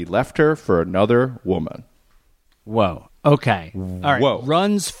after he left her for another woman. Whoa. Okay. All right. Whoa.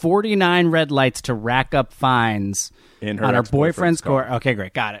 Runs 49 red lights to rack up fines In her on her ex-boyfriend's boyfriend's car. Okay,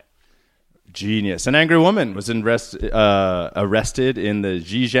 great. Got it. Genius. An angry woman was arrested in the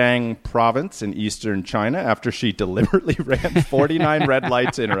Zhejiang province in eastern China after she deliberately ran 49 red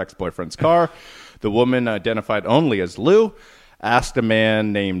lights in her ex-boyfriend's car. The woman, identified only as Liu, asked a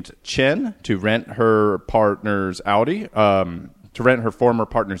man named Chen to rent her partner's Audi, to rent her former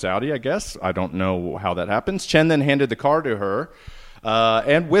partner's Audi, I guess. I don't know how that happens. Chen then handed the car to her,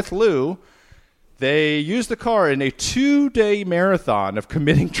 and with Liu, they used the car in a 2-day marathon of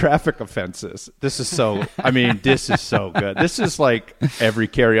committing traffic offenses. This is so good. This is like every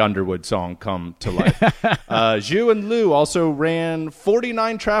Carrie Underwood song come to life. Zhu and Liu also ran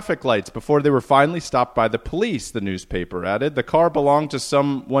 49 traffic lights before they were finally stopped by the police, the newspaper added. The car belonged to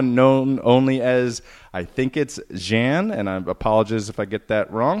someone known only as, I think it's Zhan, and I apologize if I get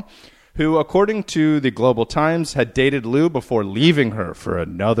that wrong, who, according to the Global Times, had dated Liu before leaving her for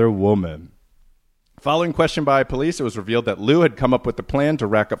another woman. Following question by police, it was revealed that Liu had come up with the plan to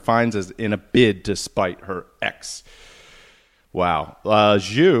rack up fines as in a bid to spite her ex. Wow.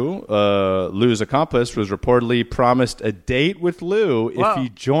 Zhu, Liu's accomplice, was reportedly promised a date with Liu if he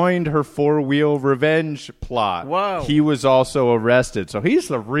joined her four-wheel revenge plot. Whoa. He was also arrested. So he's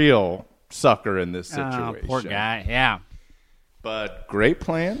the real sucker in this situation. Oh, poor guy. Yeah. But great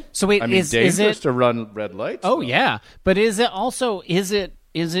plan. So wait, is it to run red lights? Oh, yeah. But is it also, is it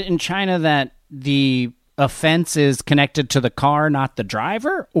in China that the offense is connected to the car, not the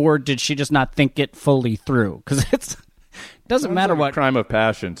driver? Or did she just not think it fully through? Because it doesn't matter what crime of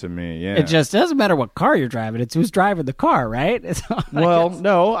passion to me. Yeah, it just doesn't matter what car you're driving. It's who's driving the car, right? Well,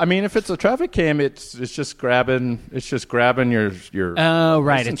 no. I mean, if it's a traffic cam, it's just grabbing. It's just grabbing your. Oh,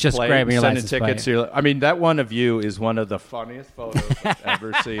 right. It's just grabbing your license tickets. I mean, that one of you is one of the funniest photos I've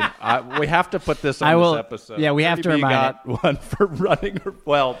ever seen. We have to put this on this episode. Yeah, we have to remind got one for running.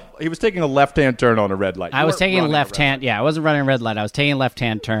 Well, he was taking a left-hand turn on a red light. I was taking a left-hand. Yeah, I wasn't running a red light. I was taking a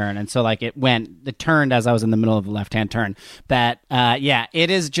left-hand turn, and so like it turned as I was in the middle of the left-hand turn. That it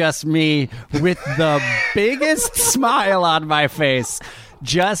is just me with the biggest smile on my face,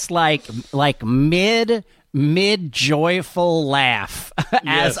 just like mid joyful laugh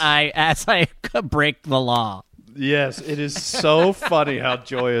as I break the law. Yes, it is so funny how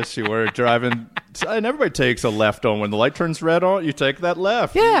joyous you were driving. And everybody takes a left on when the light turns red on. You take that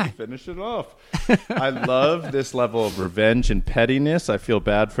left. Yeah, you finish it off. I love this level of revenge and pettiness. I feel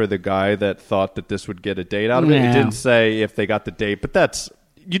bad for the guy that thought that this would get a date out of it. He didn't say if they got the date, but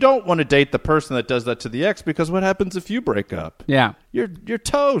you don't want to date the person that does that to the ex, because what happens if you break up? Yeah, you're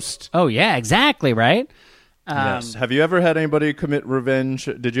toast. Oh yeah, exactly right. Yes. Have you ever had anybody commit revenge?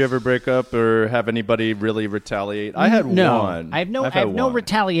 Did you ever break up or have anybody really retaliate? I had one. I have no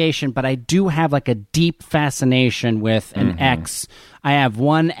retaliation, but I do have like a deep fascination with an ex. I have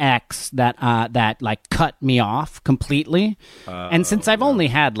one ex that like cut me off completely, and since I've only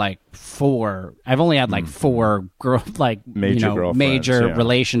had like four major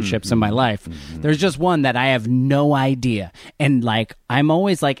relationships in my life. There's just one that I have no idea, and like I'm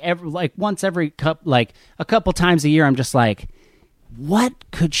always like a couple times a year, I'm just like, what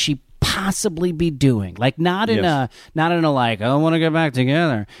could she possibly be doing? Like not in Yes. a like, I want to get back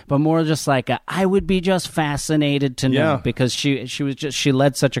together, but more just like I would be just fascinated to know Yeah. because she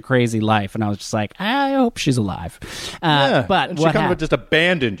led such a crazy life, and I was just like, I hope she's alive. Yeah, But and what she kind happened? of just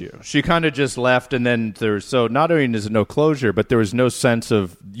abandoned you. She kind of just left, and then so not only is it no closure, but there was no sense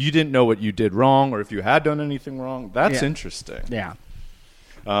of you didn't know what you did wrong or if you had done anything wrong. That's Yeah. interesting. Yeah.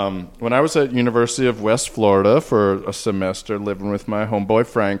 When I was at University of West Florida for a semester living with my homeboy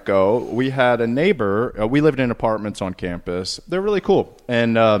Franco, we had a neighbor. We lived in apartments on campus. They're really cool.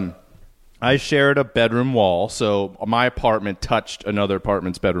 And I shared a bedroom wall. So my apartment touched another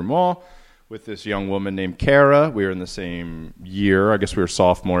apartment's bedroom wall with this young woman named Kara. We were in the same year. I guess we were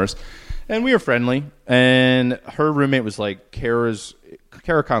sophomores. And we were friendly. And her roommate was like, Kara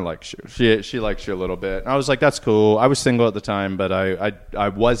kind of likes you. She likes you a little bit. And I was like, that's cool. I was single at the time, but I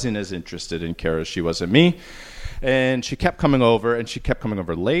wasn't as interested in Kara as she was in me. And she kept coming over, and she kept coming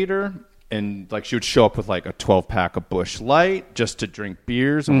over later. And like she would show up with like a 12-pack of Busch Light just to drink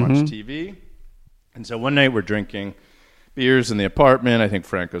beers and watch TV. And so one night we're drinking beers in the apartment. I think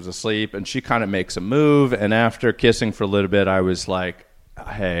Franco's asleep, and she kind of makes a move. And after kissing for a little bit, I was like,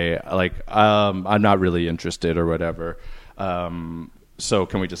 hey, like I'm not really interested or whatever. So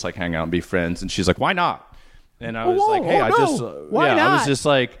can we just like hang out and be friends? And she's like, why not? And I was like, hey, Why not?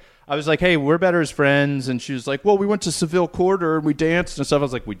 I was like, hey, we're better as friends. And she was like, well, we went to Seville Quarter and we danced and stuff. I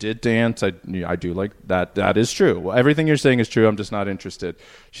was like, we did dance. I do like that. That is true. Well, everything you're saying is true. I'm just not interested.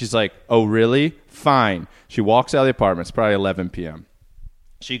 She's like, oh, really? Fine. She walks out of the apartment. It's probably 11 p.m.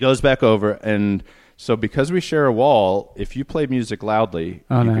 She goes back over. And so because we share a wall, if you play music loudly,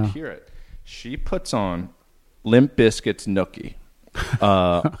 could hear it. She puts on Limp Bizkit's Nookie.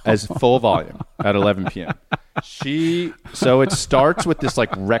 As full volume at 11 p.m. So it starts with this like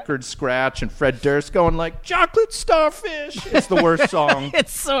record scratch and Fred Durst going like chocolate starfish. It's the worst song.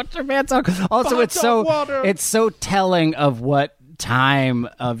 It's such a bad song. Also, Hot dog water. it's so telling of what time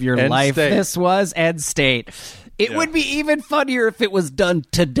of your End life state. this was. End state. It would be even funnier if it was done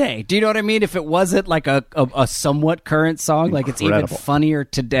today. Do you know what I mean? If it wasn't like a somewhat current song, like it's even Incredible. funnier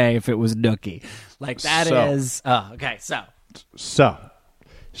today if it was Nookie. Like that is. Okay, So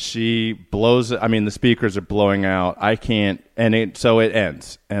she blows it. I mean, the speakers are blowing out. I can't. So it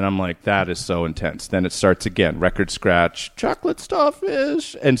ends. And I'm like, that is so intense. Then it starts again. Record scratch, chocolate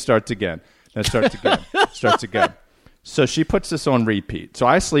starfish, and starts again. And it starts again. Starts again. So she puts this on repeat. So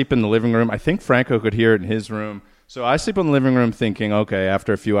I sleep in the living room. I think Franco could hear it in his room. So I sleep in the living room thinking, okay,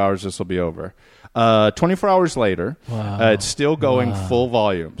 after a few hours, this will be over. 24 hours later, it's still going full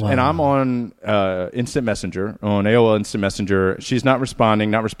volume. And I'm on Instant Messenger, on AOL Instant Messenger. She's not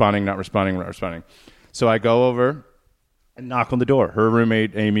responding. So I go over and knock on the door. Her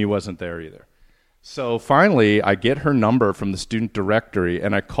roommate, Amy, wasn't there either. So finally, I get her number from the student directory,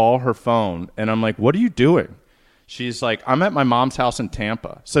 and I call her phone, and I'm like, what are you doing? She's like, I'm at my mom's house in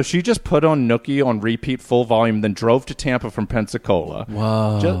Tampa. So she just put on Nookie on repeat full volume, then drove to Tampa from Pensacola.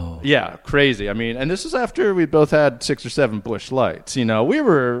 Whoa. Yeah, crazy. I mean, and this is after we both had 6 or 7 Busch Lights. You know, we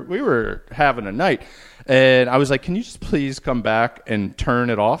were having a night. And I was like, can you just please come back and turn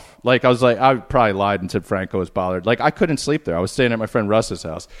it off? Like, I was like, I probably lied and said Franco was bothered. Like, I couldn't sleep there. I was staying at my friend Russ's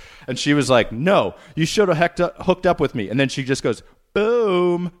house. And she was like, no, you should have hooked up with me. And then she just goes,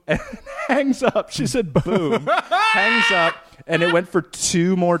 boom, and hangs up. She said boom, hangs up, and it went for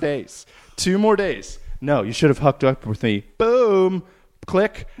 2 more days. 2 more days. No, you should have hooked up with me. Boom,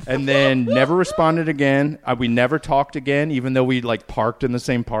 click, and then never responded again. We never talked again, even though we like parked in the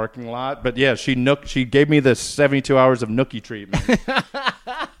same parking lot. But yeah, she gave me the 72 hours of Nookie treatment.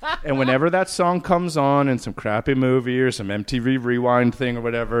 And whenever that song comes on in some crappy movie or some MTV Rewind thing or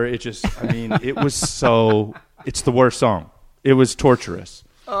whatever, it just, I mean, it's the worst song. It was torturous.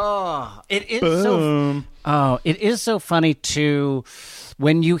 Oh, it is Boom. it is so funny too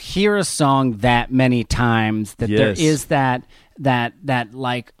when you hear a song that many times that there Yes. is that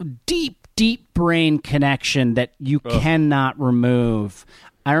like deep brain connection that you cannot remove.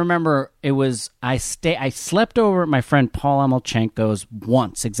 I remember it was I slept over at my friend Paul Amelchenko's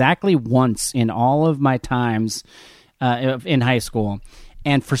exactly once in all of my times in high school.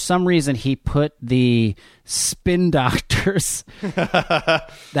 And for some reason, he put the Spin Doctors,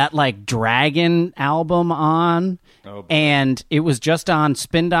 that like Dragon album on, and it was just on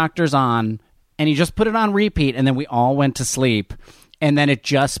Spin Doctors on, and he just put it on repeat, and then we all went to sleep, and then it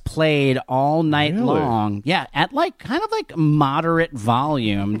just played all night long. Yeah, at like kind of like moderate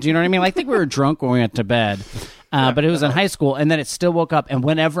volume. Do you know what I mean? Like, I think we were drunk when we went to bed, but it was in high school, and then it still woke up, and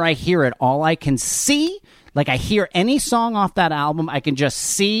whenever I hear it, all I can see Like I hear any song off that album, I can just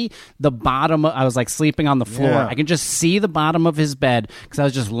see the bottom. I was like sleeping on the floor. Yeah. I can just see the bottom of his bed because I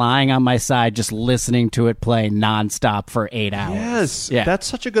was just lying on my side, just listening to it play nonstop for 8 hours. Yes, Yeah. that's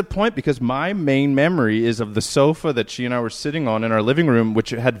such a good point because my main memory is of the sofa that she and I were sitting on in our living room, which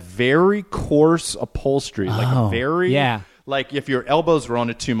had very coarse upholstery, yeah. Like if your elbows were on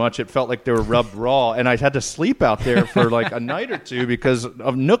it too much, it felt like they were rubbed raw, and I had to sleep out there for like a night or two because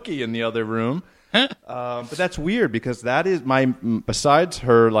of Nookie in the other room. But that's weird because that is besides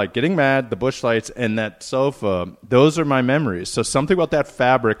her like getting mad, the Busch Lights, and that sofa, those are my memories. So something about that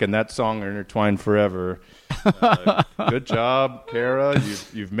fabric and that song are intertwined forever. Good job, Kara.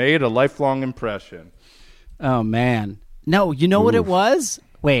 You've made a lifelong impression. Oh man, no, you know what it was?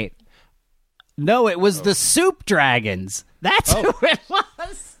 Wait, no, it was the Soup Dragons. That's who it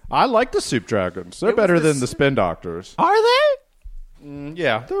was. I like the Soup Dragons. They're better than the Spin Doctors. Are they?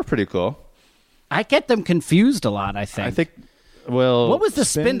 Yeah, they were pretty cool. I get them confused a lot. I think. Well, What was the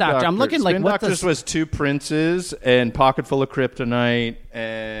Spin Doctor? I'm looking like Spin what the Doctors was Two Princes and Pocket Full of Kryptonite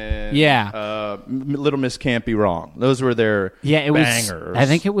and Little Miss Can't Be Wrong. Those were their bangers. I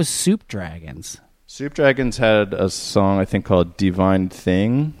think it was Soup Dragons. Soup Dragons had a song I think called Divine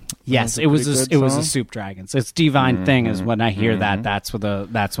Thing. Yes, it was a Soup Dragons. It's Divine Thing is when I hear that. That's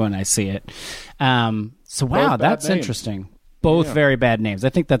when I see it. So wow, that's names. interesting. Both very bad names. I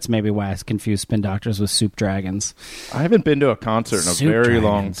think that's maybe why I confused Spin Doctors with Soup Dragons. I haven't been to a concert in a Soup very Dragons.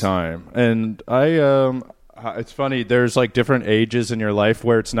 long time, and it's funny. There's like different ages in your life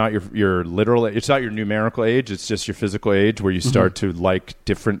where it's not your literal, it's not your numerical age. It's just your physical age where you start to like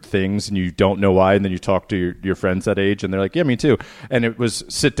different things and you don't know why, and then you talk to your friends that age, and they're like, "Yeah, me too." And it was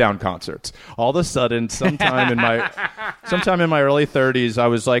sit down concerts. All of a sudden, sometime in my early 30s, I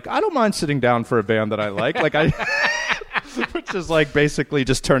was like, I don't mind sitting down for a band that I like. Which is like basically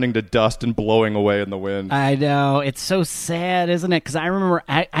just turning to dust and blowing away in the wind. I know. It's so sad, isn't it? Because I remember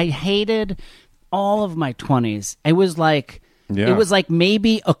I hated all of my 20s. It was like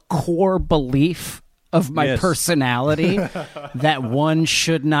maybe a core belief of my personality that one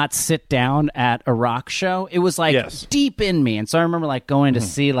should not sit down at a rock show. It was like deep in me. And so I remember like going to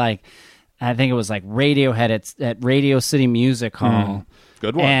see like, I think it was like Radiohead at Radio City Music Hall.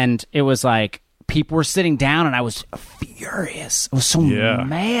 Good one. And it was like, people were sitting down, and I was furious. I was so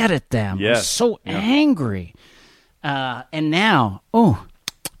mad at them. I was so angry. And now,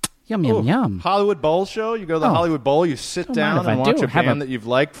 yum. Hollywood Bowl show. You go to the Hollywood Bowl. You sit down and watch a band that you've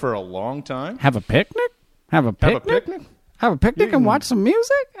liked for a long time. Have a picnic? Have a picnic and watch some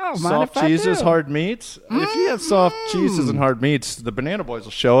music? Oh, soft cheeses, hard meats. If you have soft cheeses and hard meats, the Banana Boys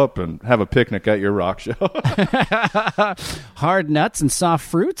will show up and have a picnic at your rock show. Hard nuts and soft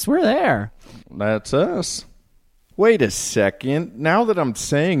fruits, we're there. That's us. Wait a second. Now that I'm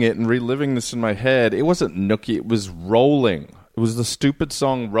saying it and reliving this in my head, it wasn't Nookie. It was Rolling. It was the stupid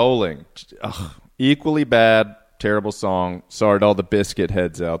song Rolling. Ugh, equally bad, terrible song. Sorry to all the biscuit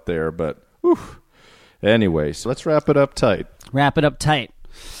heads out there, but anyway, so let's wrap it up tight. Wrap it up tight.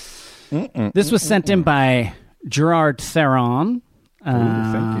 This was sent in by Gerard Theron.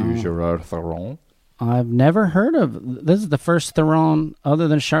 Thank you, Gerard Theron. I've never heard of. This is the first Theron other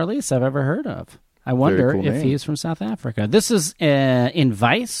than Charlize I've ever heard of. I wonder if he's from South Africa. This is in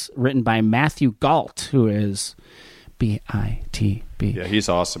Vice, written by Matthew Gault, who is B-I-T-B. Yeah, he's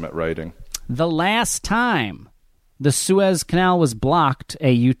awesome at writing. The last time the Suez Canal was blocked,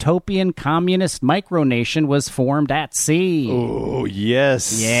 a utopian communist micronation was formed at sea. Oh,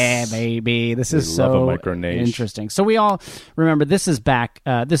 yes. Yeah, baby. This is love so a micronation. interesting. So we all remember this is back.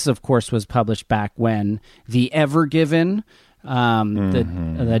 This, of course, was published back when the Ever Given,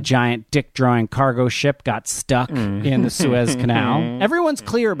 the giant dick-drawing cargo ship, got stuck in the Suez Canal. Everyone's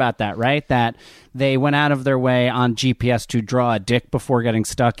clear about that, right? That they went out of their way on GPS to draw a dick before getting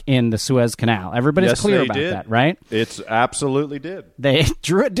stuck in the Suez Canal. Everybody's clear about that, right? It's absolutely did. They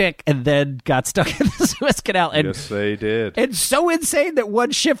drew a dick and then got stuck in the Suez Canal. And yes, they did. it's so insane that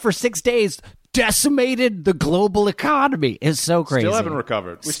one ship for 6 days decimated the global economy. Is so crazy. Still haven't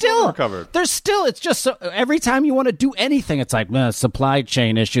recovered. We Still haven't recovered. There's still, it's just so, every time you want to do anything, it's like supply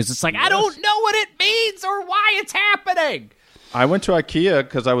chain issues. It's like, I don't know what it means or why it's happening. I went to IKEA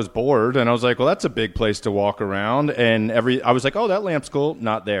because I was bored, and I was like, well, that's a big place to walk around. And I was like, oh, that lamp's cool.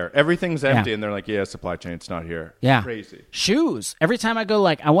 Not there. Everything's empty. Yeah. And they're like, yeah, supply chain, it's not here. Yeah. Crazy. Shoes. Every time I go,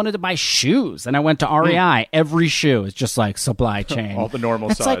 like, I wanted to buy shoes, and I went to REI. Every shoe is just like supply chain. All the normal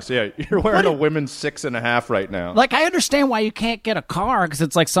It's size. like, yeah, you're wearing a women's 6.5 right now. Like, I understand why you can't get a car because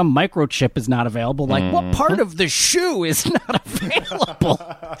it's like some microchip is not available. Like, what part of the shoe is not available?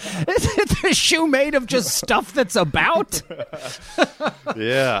 Is the shoe made of just stuff that's about?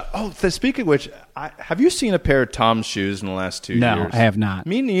 Yeah. Oh, speaking of which, have you seen a pair of Tom's shoes in the last 2 years? No, I have not.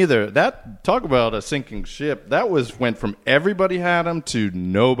 Me neither. Talk about a sinking ship. That went from everybody had them to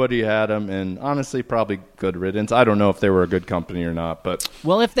nobody had them, and honestly, probably good riddance. I don't know if they were a good company or not, but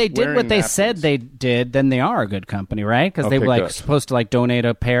well, if they did what wearing they napkins. said they did, then they are a good company, right? Because they were Okay, good. supposed to donate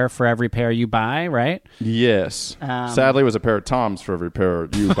a pair for every pair you buy, right? Yes. Sadly, it was a pair of Toms for every pair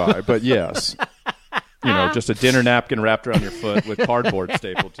you buy, but yes. Just a dinner napkin wrapped around your foot with cardboard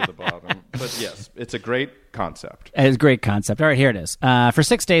stapled to the bottom. But yes, it's a great concept. It's a great concept. All right, here it is. For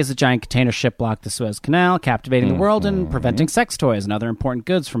 6 days, the giant container ship blocked the Suez Canal, captivating the world and preventing sex toys and other important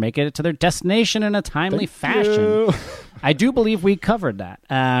goods from making it to their destination in a timely fashion. I do believe we covered that.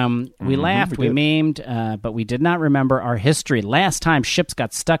 We laughed, we memed, but we did not remember our history. Last time ships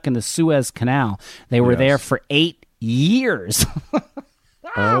got stuck in the Suez Canal, they were there for 8 years.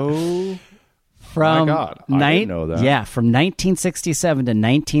 Oh, From my God. I didn't know that. Yeah, from 1967 to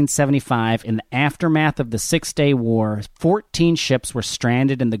 1975, in the aftermath of the Six-Day War, 14 ships were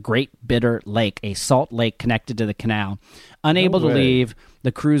stranded in the Great Bitter Lake, a salt lake connected to the canal. Unable to way. leave,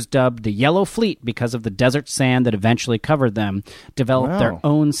 the crews, dubbed the Yellow Fleet because of the desert sand that eventually covered them, developed their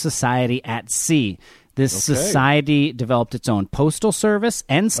own society at sea. This society developed its own postal service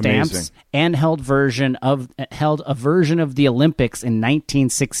and stamps, Amazing. and held a version of the Olympics in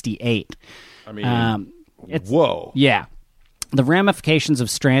 1968. I mean, whoa. Yeah. The ramifications of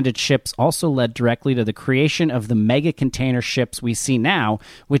stranded ships also led directly to the creation of the mega container ships we see now,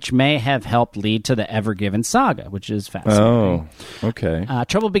 which may have helped lead to the Ever Given saga, which is fascinating. Oh, okay.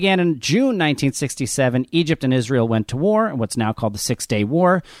 Trouble began in June 1967. Egypt and Israel went to war in what's now called the Six-Day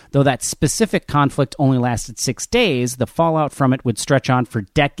War. Though that specific conflict only lasted 6 days, the fallout from it would stretch on for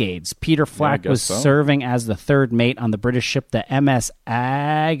decades. Peter Flack was serving as the third mate on the British ship, the MS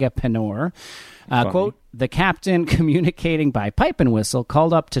Agapenor. Quote, the captain, communicating by pipe and whistle,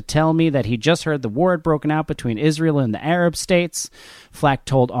 called up to tell me that he just heard the war had broken out between Israel and the Arab states. Flack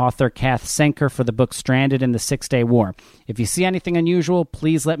told author Kath Senker for the book Stranded in the Six-Day War, if you see anything unusual,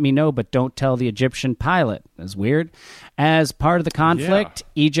 please let me know, but don't tell the Egyptian pilot. That's weird. As part of the conflict,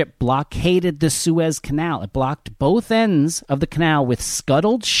 Egypt blockaded the Suez Canal. It blocked both ends of the canal with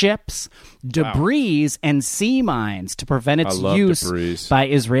scuttled ships, debris, and sea mines to prevent its use by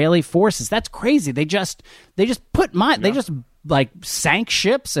Israeli forces. That's crazy. They just put mines. They just sank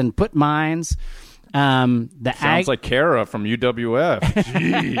ships and put mines. Sounds like Kara from UWF.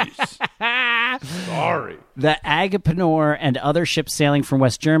 Jeez. Sorry. The Agapenor and other ships sailing from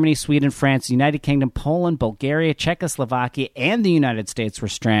West Germany, Sweden, France, United Kingdom, Poland, Bulgaria, Czechoslovakia, and the United States were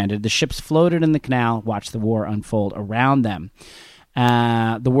stranded. The ships floated in the canal, watched the war unfold around them.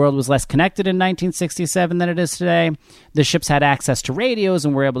 The world was less connected in 1967 than it is today. The ships had access to radios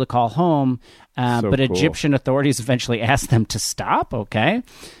and were able to call home, but cool. Egyptian authorities eventually asked them to stop,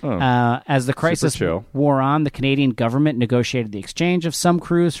 as the crisis wore on, the Canadian government negotiated the exchange of some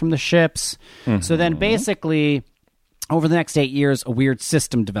crews from the ships. So then basically, over the next 8 years, a weird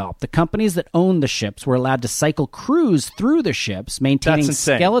system developed. The companies that owned the ships were allowed to cycle crews through the ships, maintaining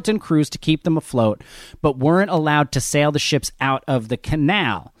skeleton crews to keep them afloat, but weren't allowed to sail the ships out of the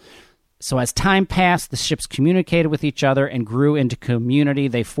canal. So as time passed, the ships communicated with each other and grew into community.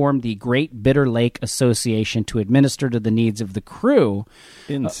 They formed the Great Bitter Lake Association to administer to the needs of the crew.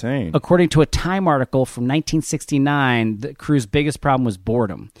 Insane. According to a Time article from 1969, the crew's biggest problem was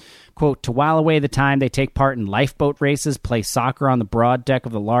boredom. Quote, to while away the time, they take part in lifeboat races, play soccer on the broad deck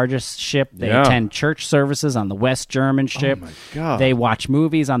of the largest ship. They attend church services on the West German ship. Oh my God. They watch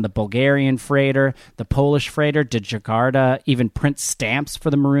movies on the Bulgarian freighter, the Polish freighter, to Jakarta, even print stamps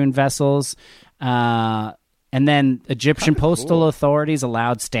for the maroon vessels. And then Egyptian postal authorities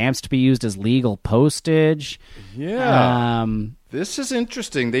allowed stamps to be used as legal postage. Yeah. This is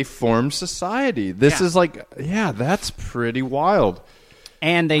interesting. They formed society. This is that's pretty wild.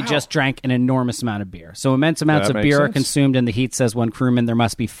 And they just drank an enormous amount of beer. So immense amounts of beer are consumed in the heat, says one crewman. There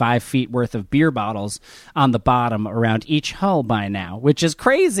must be 5 feet worth of beer bottles on the bottom around each hull by now, which is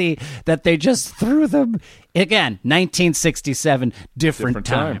crazy that they just threw them. Again, 1967, different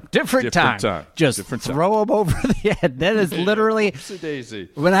time. Different time. Just throw them over the head. That is literally... Daisy.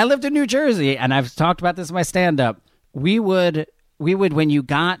 When I lived in New Jersey, and I've talked about this in my stand-up, we would, when you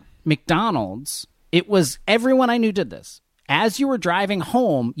got McDonald's, it was... Everyone I knew did this. As you were driving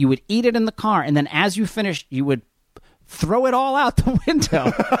home, you would eat it in the car, and then as you finished, you would throw it all out the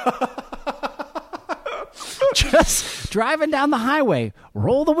window. Just driving down the highway,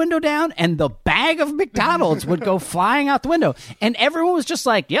 roll the window down, and the bag of McDonald's would go flying out the window. And everyone was just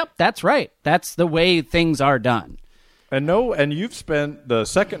like, yep, that's right. That's the way things are done. And you've spent the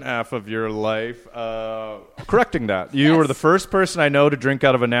second half of your life correcting that. You were the first person I know to drink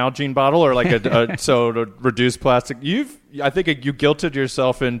out of an Nalgene bottle or like so to reduce plastic. I think you guilted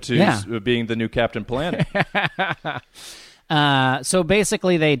yourself into being the new Captain Planet. So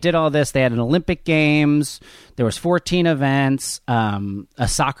basically, they did all this. They had an Olympic Games. There was 14 events. A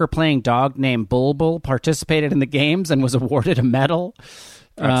soccer-playing dog named Bulbul participated in the games and was awarded a medal.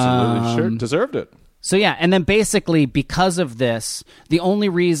 Absolutely, sure, deserved it. So yeah, and then basically because of this, the only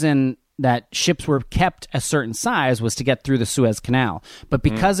reason that ships were kept a certain size was to get through the Suez Canal. But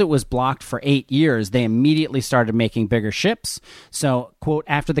because it was blocked for 8 years, they immediately started making bigger ships. So, quote,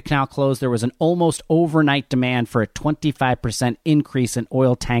 after the canal closed, there was an almost overnight demand for a 25% increase in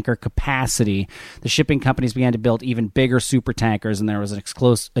oil tanker capacity. The shipping companies began to build even bigger super tankers, and there was an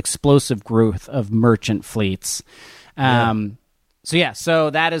explosive growth of merchant fleets.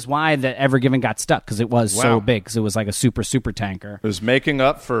 So that is why the Ever Given got stuck, because it was so big, because it was like a super tanker. It was making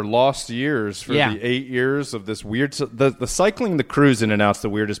up for lost years for the 8 years of this weird... The cycling the cruise in and out's the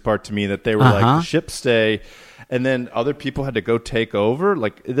weirdest part to me, that they were like, the ship stay, and then other people had to go take over.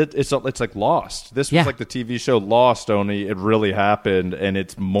 Like it's like Lost. This was like the TV show Lost, only it really happened, and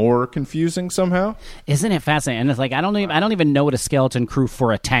it's more confusing somehow. Isn't it fascinating? And it's like I don't even know what a skeleton crew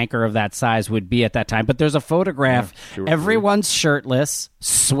for a tanker of that size would be at that time. But there's a photograph. Everyone's shirtless,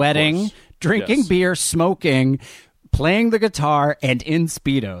 sweating, drinking beer, smoking, playing the guitar, and in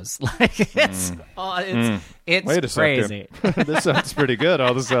Speedos. Like it's Wait a crazy. Second. This sounds pretty good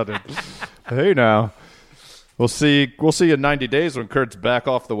all of a sudden. Hey now. We'll see in 90 days when Kurt's back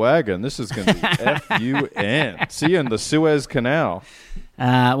off the wagon. This is going to be F-U-N. See you in the Suez Canal.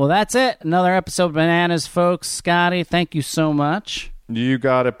 Well, that's it. Another episode of Bananas, folks. Scotty, thank you so much. You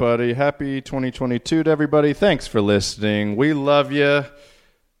got it, buddy. Happy 2022 to everybody. Thanks for listening. We love you.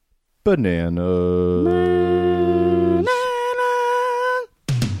 Bananas.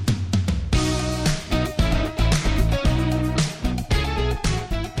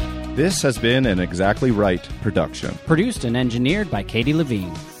 This has been an Exactly Right production. Produced and engineered by Katie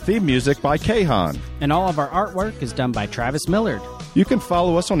Levine. Theme music by Kahan. And all of our artwork is done by Travis Millard. You can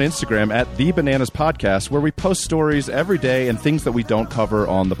follow us on Instagram at The Bananas Podcast, where we post stories every day and things that we don't cover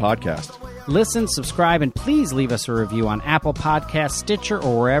on the podcast. Listen, subscribe, and please leave us a review on Apple Podcasts, Stitcher,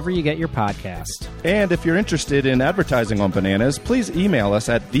 or wherever you get your podcast. And if you're interested in advertising on Bananas, please email us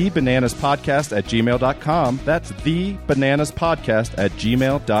at thebananaspodcast@gmail.com. That's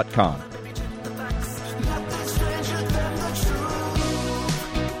thebananaspodcast@gmail.com.